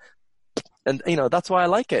data. And, that's why I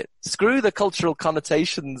like it. Screw the cultural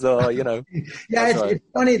connotations or, Yeah, it's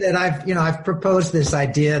funny that I've proposed this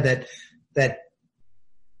idea that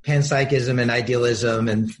panpsychism and idealism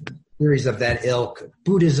and theories of that ilk,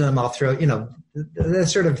 Buddhism, I'll throw, the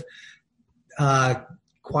sort of,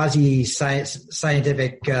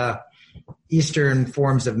 quasi-scientific Eastern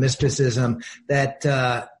forms of mysticism that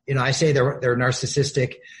I say they're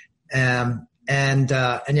narcissistic, and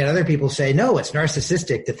yet other people say no, it's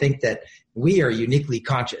narcissistic to think that we are uniquely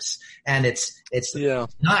conscious, and it's the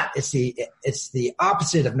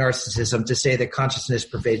opposite of narcissism to say that consciousness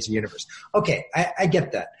pervades the universe. Okay, I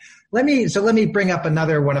get that. Let me bring up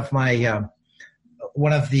another one of my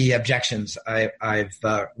one of the objections I've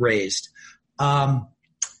raised.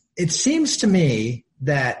 It seems to me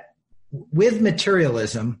that with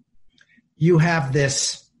materialism, you have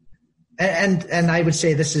this, and I would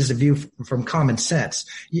say this is a view from common sense.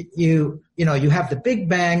 You have the Big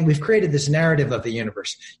Bang. We've created this narrative of the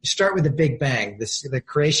universe. You start with the Big Bang, the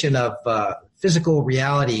creation of physical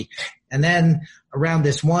reality, and then around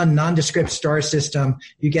this one nondescript star system,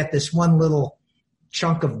 you get this one little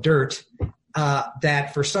chunk of dirt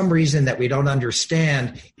that for some reason that we don't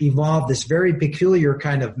understand evolved this very peculiar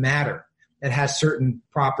kind of matter that has certain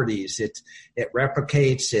properties. It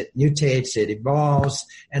replicates, it mutates, it evolves,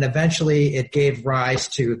 and eventually it gave rise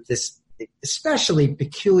to this especially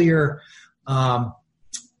peculiar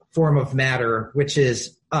form of matter, which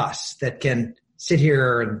is us, that can sit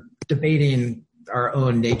here and debating our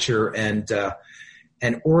own nature and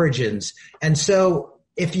origins. And so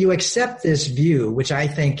if you accept this view, which I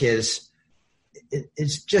think is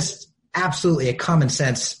just absolutely a common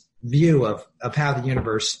sense view of how the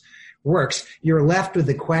universe works, you're left with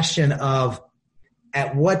the question of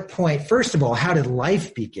at what point, first of all, how did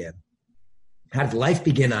life begin? How did life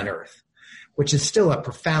begin on Earth? Which is still a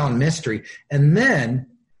profound mystery. And then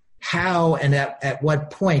how and at what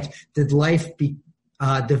point did life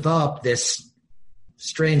develop this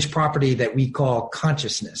strange property that we call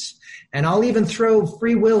consciousness? And I'll even throw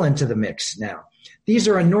free will into the mix now. These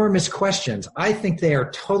are enormous questions. I think they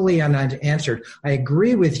are totally unanswered. I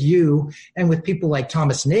agree with you and with people like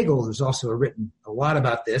Thomas Nagel, who's also written a lot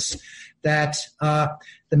about this, that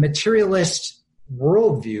the materialist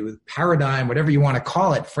worldview, paradigm, whatever you want to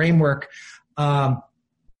call it, framework,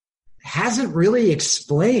 hasn't really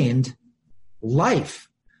explained life,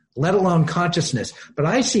 let alone consciousness. But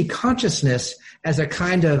I see consciousness as a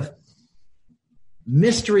kind of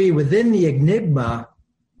mystery within the enigma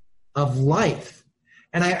of life.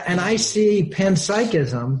 And I see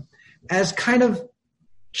panpsychism as kind of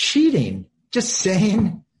cheating, just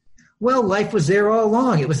saying, well, life was there all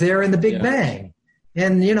along. It was there in the Big Bang.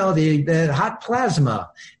 And, the hot plasma.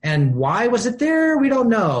 And why was it there? We don't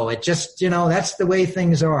know. It just, that's the way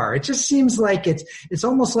things are. It just seems like it's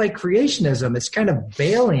almost like creationism. It's kind of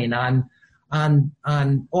bailing on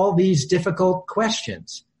all these difficult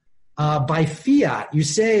questions. By fiat, you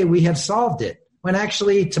say we have solved it, when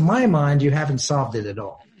actually, to my mind, you haven't solved it at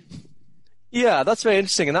all. Yeah, that's very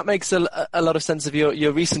interesting, and that makes a lot of sense of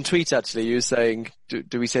your recent tweet. Actually, you were saying,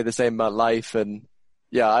 "Do we say the same about life?" And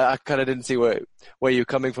yeah, I kind of didn't see where you're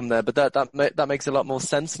coming from there, but that makes a lot more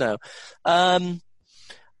sense now. I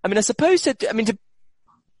mean, I suppose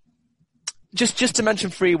just to mention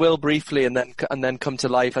free will briefly, and then come to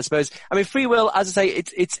life. I suppose. I mean, free will, as I say,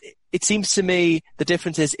 it seems to me the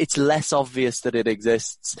difference is it's less obvious that it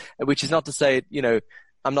exists, which is not to say,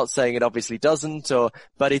 I'm not saying it obviously doesn't,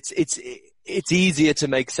 but it's easier to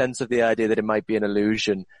make sense of the idea that it might be an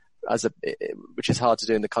illusion, which is hard to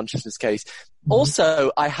do in the consciousness case. Mm-hmm.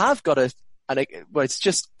 Also, I have got it's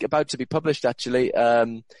just about to be published actually,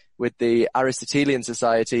 with the Aristotelian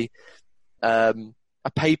Society, a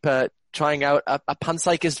paper trying out a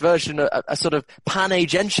panpsychist version, a sort of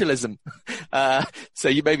pan-agentialism.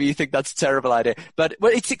 So maybe you think that's a terrible idea, but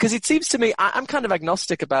it's because it seems to me, I'm kind of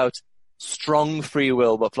agnostic about strong free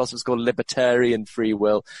will, what philosophers call libertarian free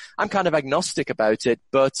will. I'm kind of agnostic about it,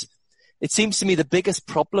 but it seems to me the biggest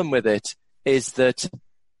problem with it is that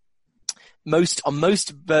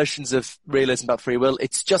most versions of realism about free will,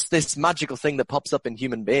 it's just this magical thing that pops up in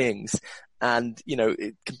human beings and,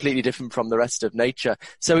 completely different from the rest of nature.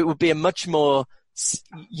 So it would be a much more,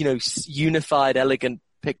 unified, elegant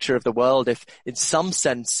picture of the world if in some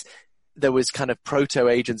sense there was kind of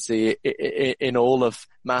proto-agency in all of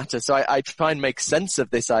matter. So I try and make sense of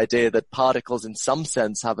this idea that particles in some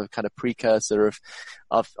sense have a kind of precursor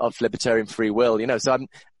of libertarian free will, so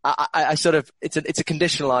I sort of, it's a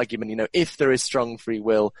conditional argument, if there is strong free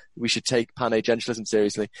will, we should take pan-agentialism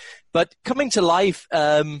seriously. But coming to life,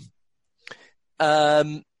 yeah,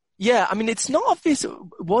 I mean, it's not obvious.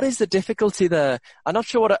 What is the difficulty there? I'm not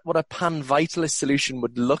sure what a pan-vitalist solution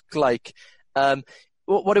would look like.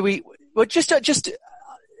 What do we, well, just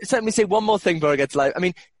let me say one more thing before I get to life. I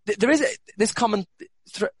mean, there is this common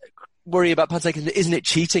worry about panpsychism, isn't it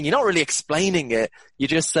cheating? You're not really explaining it. You're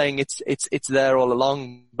just saying it's there all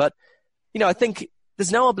along. But, I think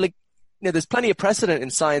there's there's plenty of precedent in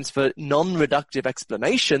science for non-reductive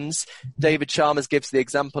explanations. David Chalmers gives the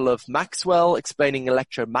example of Maxwell explaining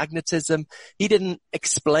electromagnetism. He didn't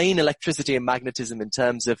explain electricity and magnetism in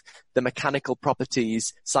terms of the mechanical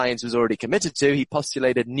properties science was already committed to. He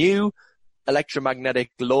postulated new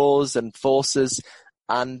electromagnetic laws and forces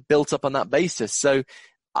and built up on that basis. So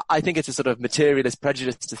I think it's a sort of materialist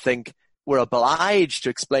prejudice to think we're obliged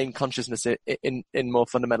to explain consciousness in more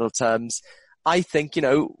fundamental terms. I think,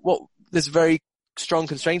 there's very strong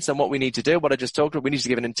constraints on what we need to do. What I just talked about, we need to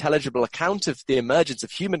give an intelligible account of the emergence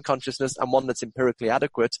of human consciousness and one that's empirically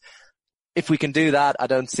adequate. If we can do that, I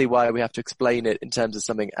don't see why we have to explain it in terms of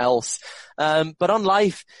something else. But on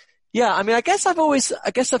life, yeah, I mean, I guess I've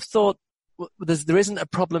thought there isn't a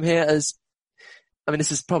problem here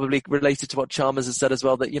this is probably related to what Chalmers has said as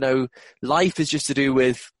well, that, life is just to do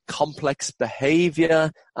with complex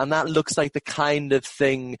behavior, and that looks like the kind of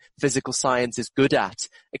thing physical science is good at,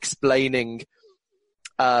 explaining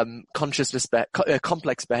consciousness,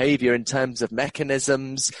 complex behavior in terms of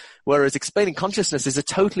mechanisms, whereas explaining consciousness is a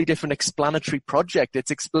totally different explanatory project.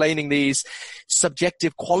 It's explaining these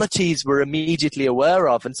subjective qualities we're immediately aware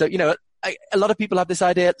of. And so, a lot of people have this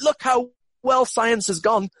idea, look how well science has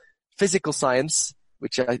gone, physical science,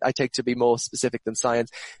 which I take to be more specific than science.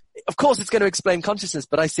 Of course, it's going to explain consciousness,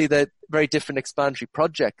 but I see they're very different explanatory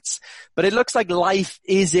projects. But it looks like life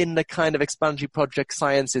is in the kind of explanatory project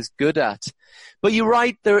science is good at. But you're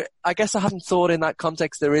right, I guess I haven't thought in that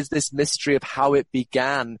context there is this mystery of how it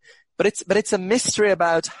began. But it's a mystery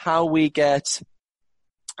about how we get,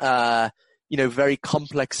 very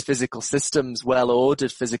complex physical systems,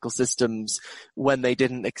 well-ordered physical systems when they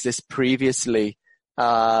didn't exist previously.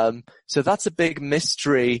 So that's a big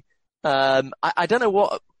mystery. I don't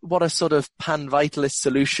know what a sort of pan-vitalist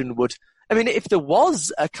solution would, I mean, if there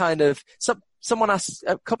was a kind of, someone asked,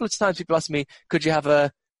 a couple of times people asked me, could you have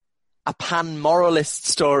a pan-moralist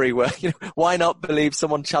story where, why not believe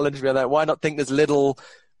someone challenged me on that? Why not think there's little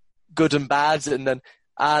good and bad?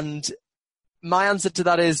 And my answer to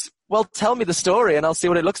that is, well, tell me the story and I'll see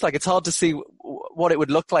what it looks like. It's hard to see what it would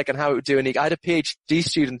look like and how it would do. And I had a PhD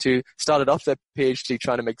student who started off their PhD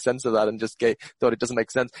trying to make sense of that and just thought it doesn't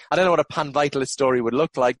make sense. I don't know what a pan-vitalist story would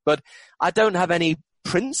look like, but I don't have any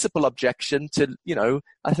principal objection to,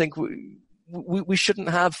 I think we shouldn't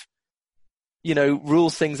have, rule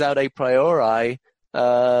things out a priori.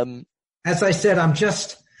 As I said,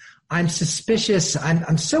 I'm suspicious.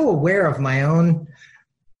 I'm so aware of my own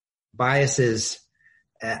biases.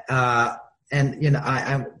 And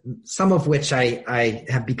I'm some of which I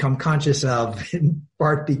have become conscious of in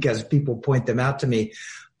part because people point them out to me.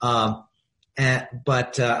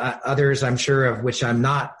 but others I'm sure of which I'm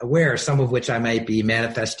not aware, some of which I might be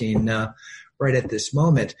manifesting right at this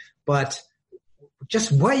moment. But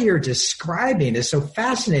just what you're describing is so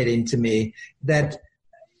fascinating to me that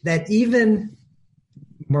even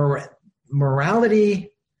morality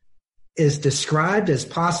is described as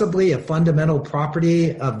possibly a fundamental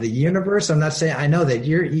property of the universe. I'm not saying, I know that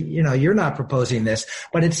you're not proposing this,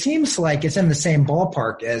 but it seems like it's in the same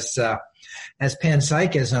ballpark as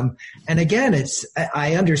panpsychism. And again,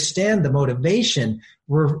 I understand the motivation.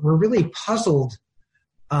 We're really puzzled,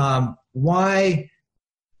 how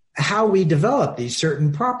we develop these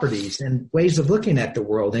certain properties and ways of looking at the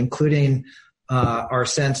world, including, our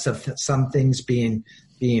sense of some things being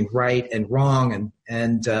right and wrong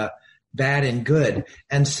and bad and good.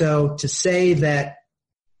 And so to say that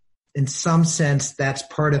in some sense that's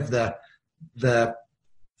part of the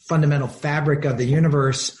fundamental fabric of the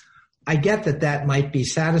universe, I get that might be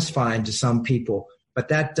satisfying to some people, but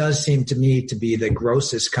that does seem to me to be the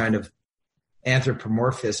grossest kind of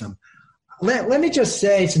anthropomorphism. Let me just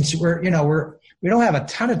say, since we don't have a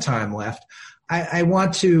ton of time left, I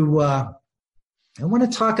want to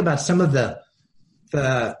talk about some of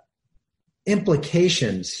the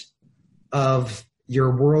implications of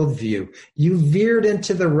your worldview. You veered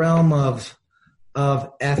into the realm of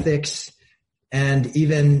ethics and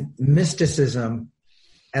even mysticism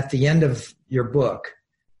at the end of your book.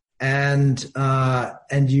 And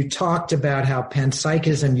you talked about how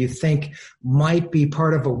panpsychism, you think, might be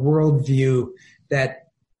part of a worldview that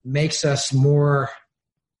makes us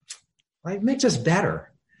makes us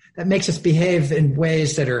better, that makes us behave in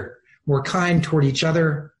ways that are more kind toward each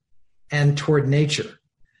other and toward nature.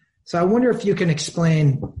 So I wonder if you can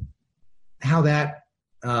explain how that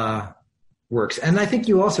works. And I think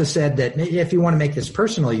you also said that if you want to make this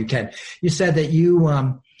personal, you can. You said that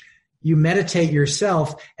you meditate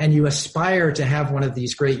yourself and you aspire to have one of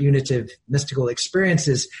these great unitive mystical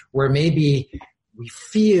experiences where maybe we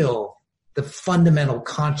feel the fundamental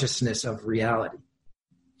consciousness of reality.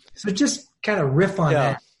 So just kind of riff on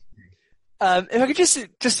that. If I could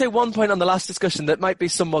just say one point on the last discussion that might be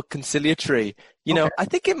somewhat conciliatory. I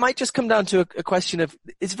think it might just come down to a question of,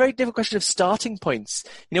 it's a very difficult question of starting points.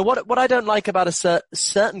 What I don't like about a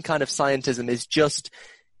certain kind of scientism is just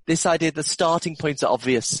this idea that starting points are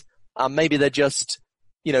obvious. Maybe they're just,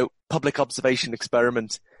 public observation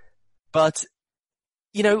experiment. But,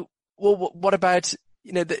 what about,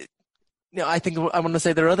 I think I want to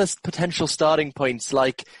say there are other potential starting points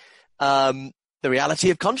like, the reality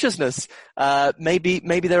of consciousness. Maybe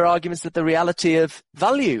there are arguments that the reality of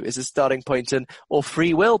value is a starting point or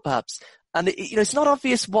free will perhaps. And it's not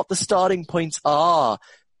obvious what the starting points are,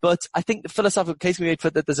 but I think the philosophical case we made for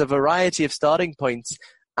that there's a variety of starting points.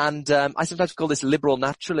 And I sometimes call this liberal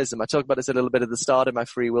naturalism. I talk about this a little bit at the start of my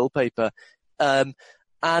free will paper. So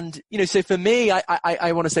for me,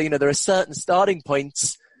 I want to say, there are certain starting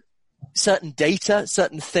points, certain data,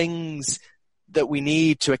 certain things that we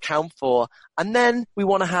need to account for. And then we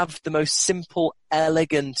want to have the most simple,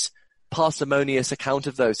 elegant, parsimonious account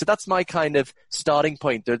of those. So that's my kind of starting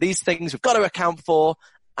point. There are these things we've got to account for,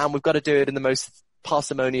 and we've got to do it in the most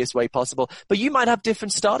parsimonious way possible. But you might have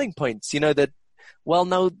different starting points, that, well,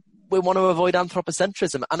 no, we want to avoid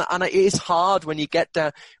anthropocentrism. And it is hard when you get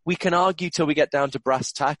down, we can argue till we get down to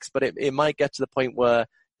brass tacks, but it might get to the point where,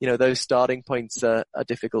 those starting points are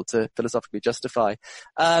difficult to philosophically justify.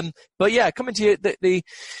 But yeah, coming to you,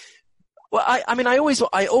 I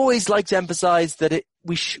always like to emphasize that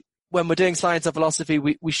when we're doing science and philosophy,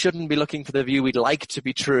 we shouldn't be looking for the view we'd like to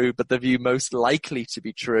be true, but the view most likely to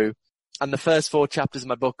be true. And the first 4 chapters of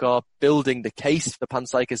my book are building the case for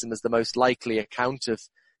panpsychism as the most likely account of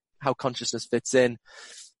how consciousness fits in.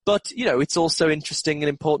 But, it's also interesting and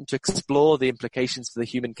important to explore the implications for the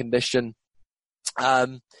human condition.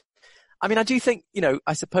 I do think,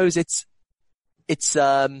 I suppose it's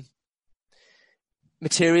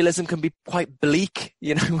materialism can be quite bleak,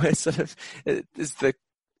 where sort of there's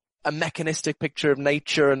a mechanistic picture of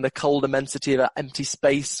nature and the cold immensity of empty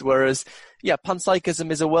space. Whereas,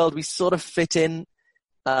 panpsychism is a world we sort of fit in.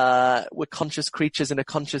 We're conscious creatures in a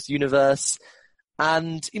conscious universe.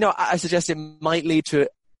 And, I suggest it might lead to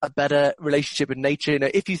a better relationship with nature.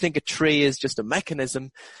 If you think a tree is just a mechanism,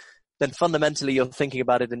 then fundamentally you're thinking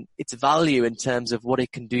about it and its value in terms of what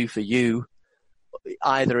it can do for you,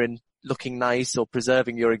 either in looking nice or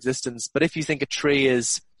preserving your existence. But if you think a tree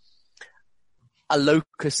is a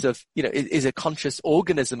locus of, is a conscious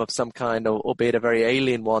organism of some kind, or albeit a very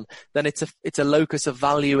alien one, then it's a locus of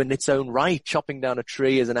value in its own right. Chopping down a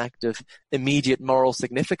tree is an act of immediate moral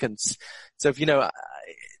significance. So if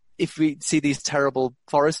if we see these terrible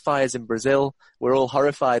forest fires in Brazil, we're all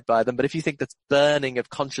horrified by them. But if you think that's burning of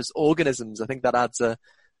conscious organisms, I think that adds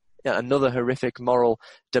another horrific moral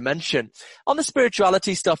dimension. On the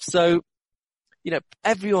spirituality stuff, so,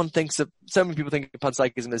 everyone so many people think of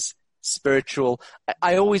panpsychism as spiritual.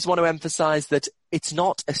 I always want to emphasize that it's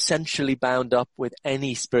not essentially bound up with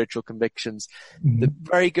any spiritual convictions. Mm-hmm. The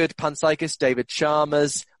very good panpsychist David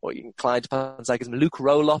Chalmers, or inclined to panpsychism, Luke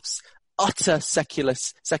Roelofs, utter secular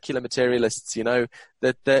materialists,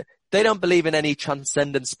 that they don't believe in any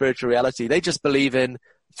transcendent spiritual reality. They just believe in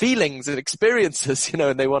feelings and experiences,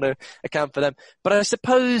 and they want to account for them. But I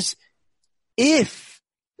suppose if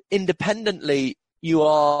independently you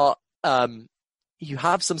are, you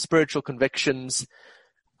have some spiritual convictions,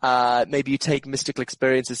 maybe you take mystical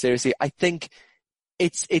experiences seriously, I think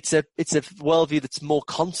it's a worldview that's more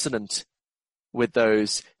consonant with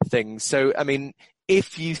those things. So, I mean,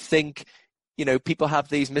 if you think, people have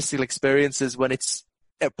these mystical experiences when it's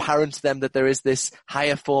apparent to them that there is this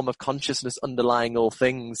higher form of consciousness underlying all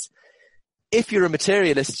things, if you're a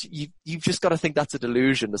materialist, you've just got to think that's a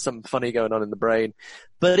delusion. There's something funny going on in the brain.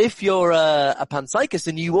 But if you're a panpsychist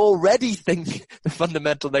and you already think the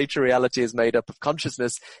fundamental nature of reality is made up of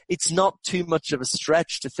consciousness, it's not too much of a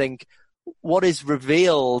stretch to think what is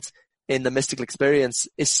revealed in the mystical experience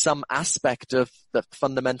is some aspect of the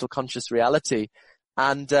fundamental conscious reality.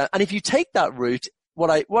 And if you take that route,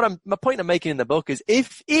 my point I'm making in the book is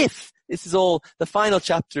if this is all, the final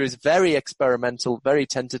chapter is very experimental, very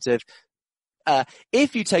tentative.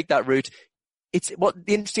 If you take that route, what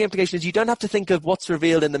the interesting implication is, you don't have to think of what's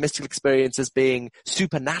revealed in the mystical experience as being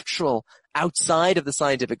supernatural outside of the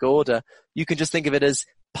scientific order. You can just think of it as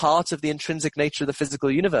part of the intrinsic nature of the physical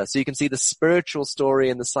universe. So you can see the spiritual story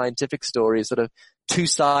and the scientific story as sort of two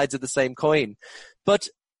sides of the same coin. But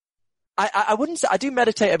I wouldn't say, I do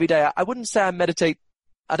meditate every day. I wouldn't say I meditate.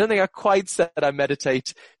 I don't think I quite said I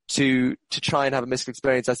meditate to try and have a mystical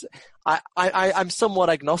experience. I'm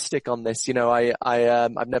somewhat agnostic on this.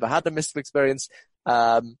 I've never had a mystical experience.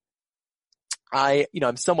 I'm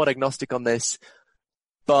somewhat agnostic on this,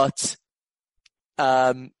 but,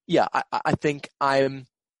 I think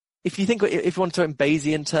if you want to talk in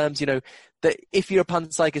Bayesian terms, that if you're a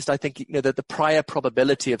panpsychist, I think, that the prior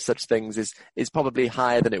probability of such things is probably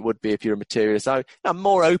higher than it would be if you're a materialist. I'm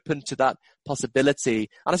more open to that possibility.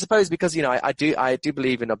 And I suppose because, I do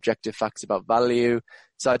believe in objective facts about value.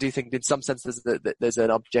 So I do think in some sense there's an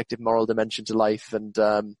objective moral dimension to life and,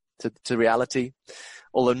 to reality,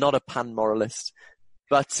 although not a pan-moralist.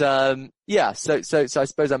 But, so I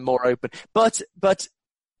suppose I'm more open. But,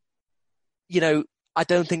 I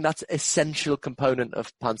don't think that's an essential component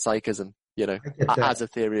of panpsychism, as a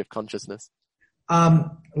theory of consciousness. So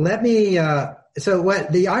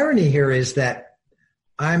what the irony here is that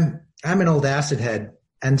I'm an old acid head,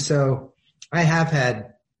 and so I have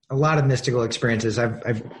had a lot of mystical experiences. I've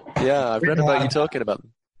read about you talking about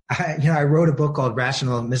them. I wrote a book called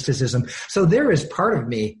Rational Mysticism. So there is part of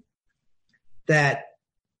me that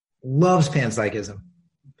loves panpsychism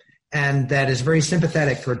and that is very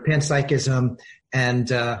sympathetic toward panpsychism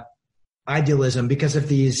and idealism because of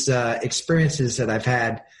these experiences that I've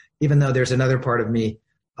had, even though there's another part of me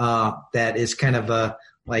that is kind of a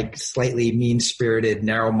slightly mean-spirited,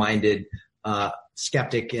 narrow-minded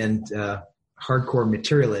skeptic and hardcore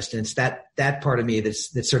materialist. And it's that part of me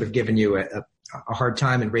that's sort of given you a hard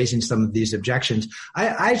time in raising some of these objections.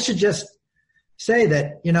 I should just say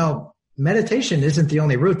that, meditation isn't the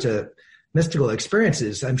only route to mystical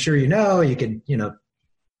experiences. I'm sure you could,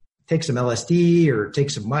 take some LSD or take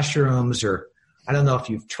some mushrooms, or I don't know if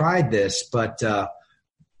you've tried this, but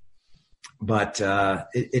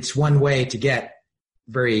it's one way to get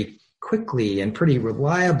very quickly and pretty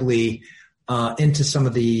reliably into some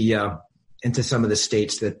of the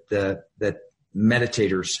states that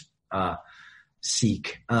meditators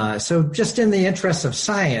seek. So just in the interest of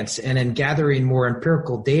science and in gathering more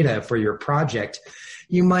empirical data for your project,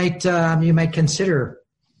 you might consider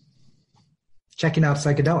checking out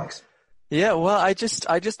psychedelics. Yeah, well, I just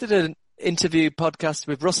did an interview podcast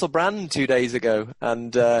with Russell Brand 2 days ago,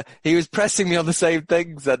 and he was pressing me on the same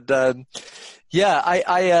things. And I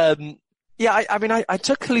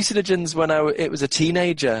took hallucinogens when it was a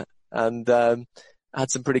teenager, and had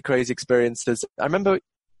some pretty crazy experiences. I remember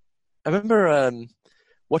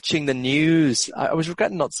watching the news. I was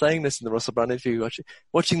regretting not saying this in the Russell Brand interview.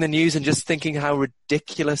 Watching the news and just thinking how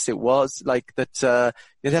ridiculous it was. Like that,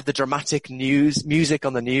 they have the dramatic music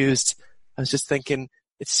on the news. I was just thinking,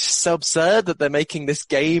 it's so absurd that they're making this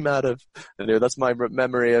game out of. That's my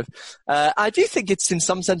memory of. I do think it's in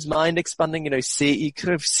some sense mind expanding. You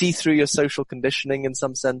kind of see through your social conditioning in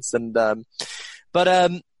some sense, and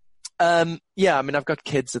Yeah, I mean, I've got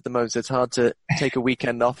kids at the moment, so it's hard to take a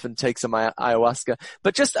weekend off and take some ayahuasca.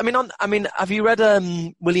 But just, have you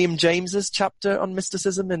read William James's chapter on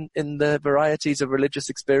mysticism in the Varieties of Religious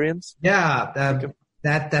Experience? Yeah,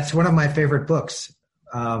 that's one of my favorite books.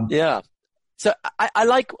 Yeah. So I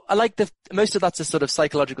like most of that's a sort of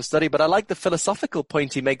psychological study, but I like the philosophical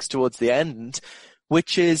point he makes towards the end,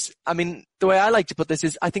 which is, I mean, the way I like to put this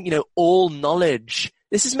is, I think, all knowledge.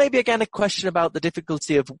 This is maybe again a question about the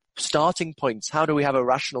difficulty of starting points. How do we have a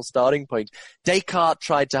rational starting point? Descartes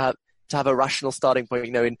tried to have a rational starting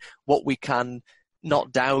point, in what we can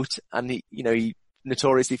not doubt, and he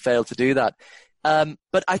notoriously failed to do that.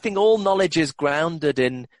 But I think all knowledge is grounded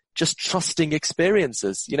in just trusting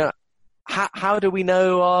experiences. How do we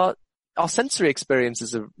know our sensory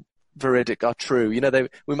experiences are veridic, are true?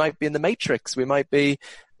 We might be in the Matrix, we might be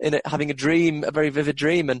having a dream, a very vivid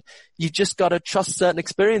dream, and you just got to trust certain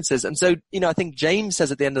experiences. And so, I think James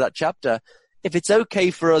says at the end of that chapter, if it's okay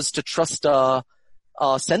for us to trust our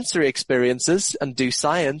sensory experiences and do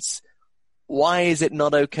science, why is it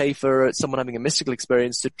not okay for someone having a mystical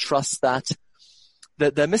experience to trust that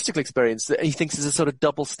their mystical experience? That he thinks is a sort of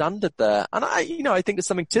double standard there. And I think there's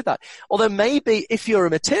something to that. Although maybe if you're a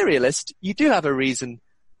materialist, you do have a reason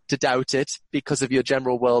to doubt it because of your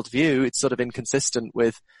general worldview. It's sort of inconsistent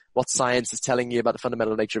with what science is telling you about the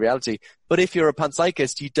fundamental nature of reality. But if you're a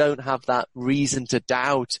panpsychist, you don't have that reason to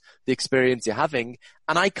doubt the experience you're having.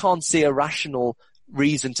 And I can't see a rational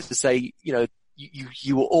reason to say,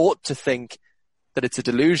 you ought to think that it's a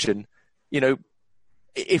delusion.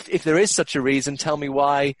 If there is such a reason, tell me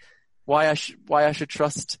why I should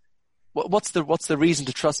trust. What's the reason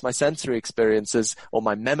to trust my sensory experiences or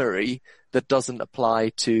my memory that doesn't apply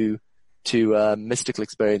to mystical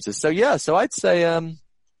experiences? So I'd say,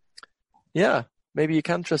 maybe you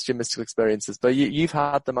can trust your mystical experiences, but you've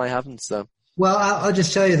had them, I haven't. So. Well, I'll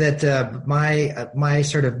just tell you that my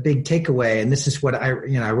sort of big takeaway, and this is what I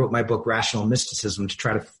wrote my book Rational Mysticism to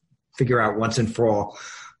try to figure out once and for all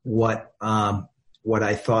what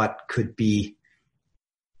I thought could be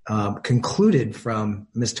concluded from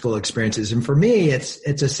mystical experiences. And for me, it's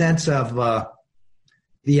a sense of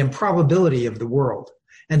the improbability of the world.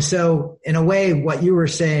 And so in a way, what you were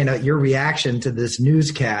saying, your reaction to this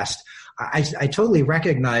newscast, I totally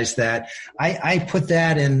recognize that. I put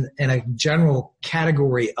that in a general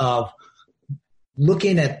category of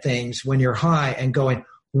looking at things when you're high and going,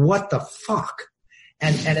 what the fuck?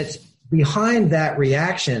 And it's behind that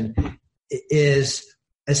reaction is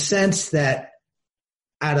a sense that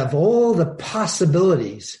out of all the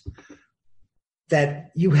possibilities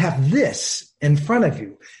that you have this in front of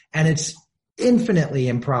you, and it's infinitely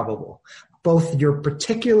improbable, both your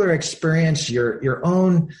particular experience, your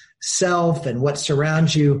own self and what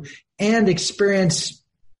surrounds you, and experience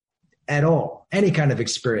at all, any kind of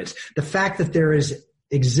experience. The fact that there is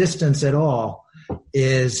existence at all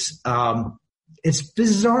is, it's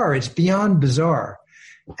bizarre. It's beyond bizarre.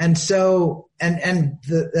 And so, and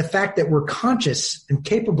the fact that we're conscious and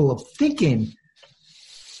capable of thinking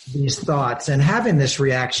these thoughts and having this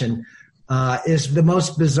reaction is the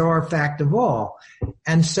most bizarre fact of all.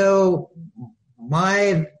 And so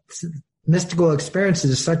my mystical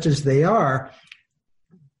experiences, such as they are,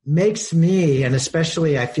 makes me, and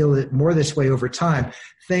especially I feel it more this way over time,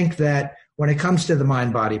 think that when it comes to the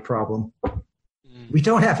mind-body problem, we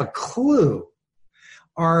don't have a clue.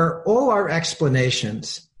 All our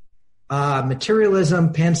explanations,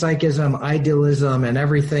 materialism, panpsychism, idealism, and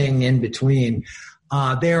everything in between,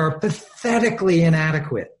 they are pathetically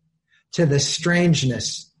inadequate to the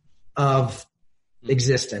strangeness of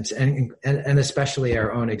existence and especially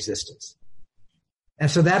our own existence.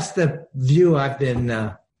 And so that's the view I've been.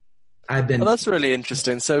 Well, that's really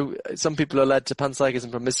interesting. So some people are led to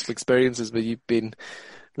panpsychism from mystical experiences, but you've been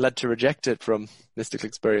led to reject it from mystical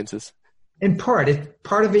experiences. In part,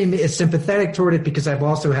 part of me is sympathetic toward it because I've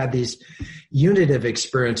also had these unitive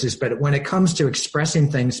experiences. But when it comes to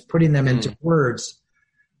expressing things, putting them into words,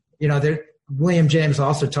 William James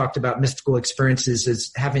also talked about mystical experiences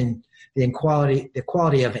as having the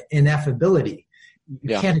quality of ineffability.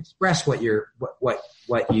 You can't express what you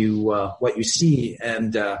see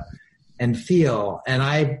and feel. And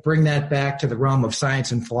I bring that back to the realm of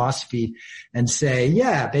science and philosophy and say,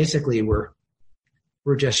 basically we're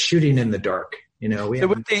just shooting in the dark.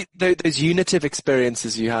 Those unitive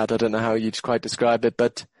experiences you had, I don't know how you'd quite describe it,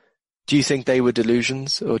 but do you think they were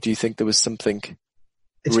delusions, or do you think there was something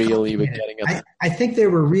real you were getting at? I think they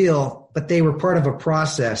were real, but they were part of a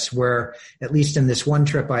process where, at least in this one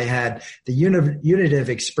trip I had, the unitive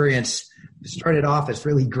experience started off as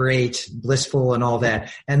really great, blissful and all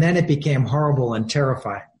that, and then it became horrible and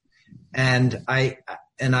terrifying. And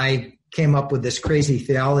I came up with this crazy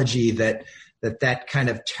theology that kind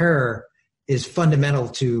of terror is fundamental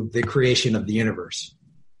to the creation of the universe.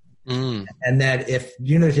 And that if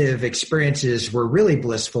unitive experiences were really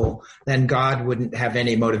blissful, then God wouldn't have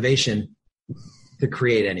any motivation to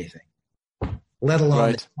create anything, let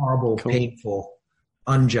alone this horrible, painful,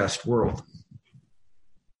 unjust world.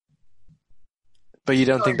 But you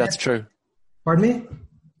don't think that's true? Pardon me?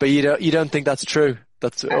 But you don't think that's true?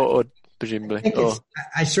 That's or presumably.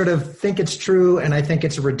 I sort of think it's true, and I think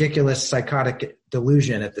it's a ridiculous psychotic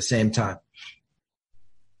delusion at the same time.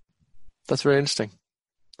 That's very interesting.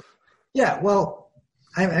 Yeah, well,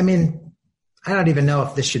 I mean, I don't even know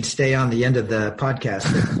if this should stay on the end of the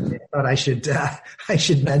podcast, but I should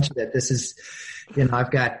mention that this is,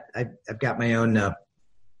 I've got my own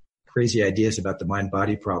crazy ideas about the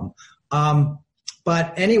mind-body problem.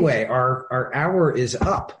 But anyway, our hour is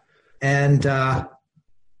up, and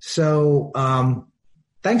so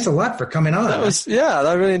thanks a lot for coming on.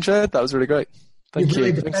 I really enjoyed it. That was really great. Thank you.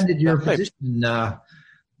 You really defended your position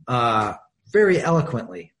very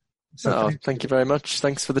eloquently. So thank you very much.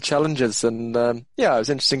 Thanks for the challenges. And it was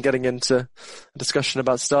interesting getting into a discussion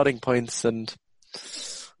about starting points, and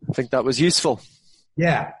I think that was useful.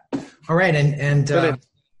 Yeah. All right. And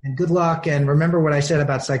good luck. And remember what I said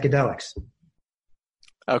about psychedelics.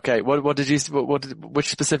 Okay. Which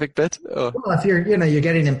specific bit? Well, if you're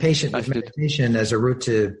getting impatient with meditation as a route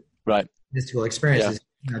to mystical experiences,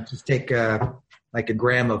 just take like a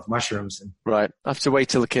gram of mushrooms. Right. I have to wait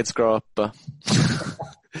till the kids grow up. But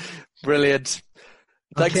brilliant.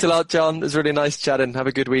 Thanks a lot, John. It was really nice chatting. Have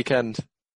a good weekend.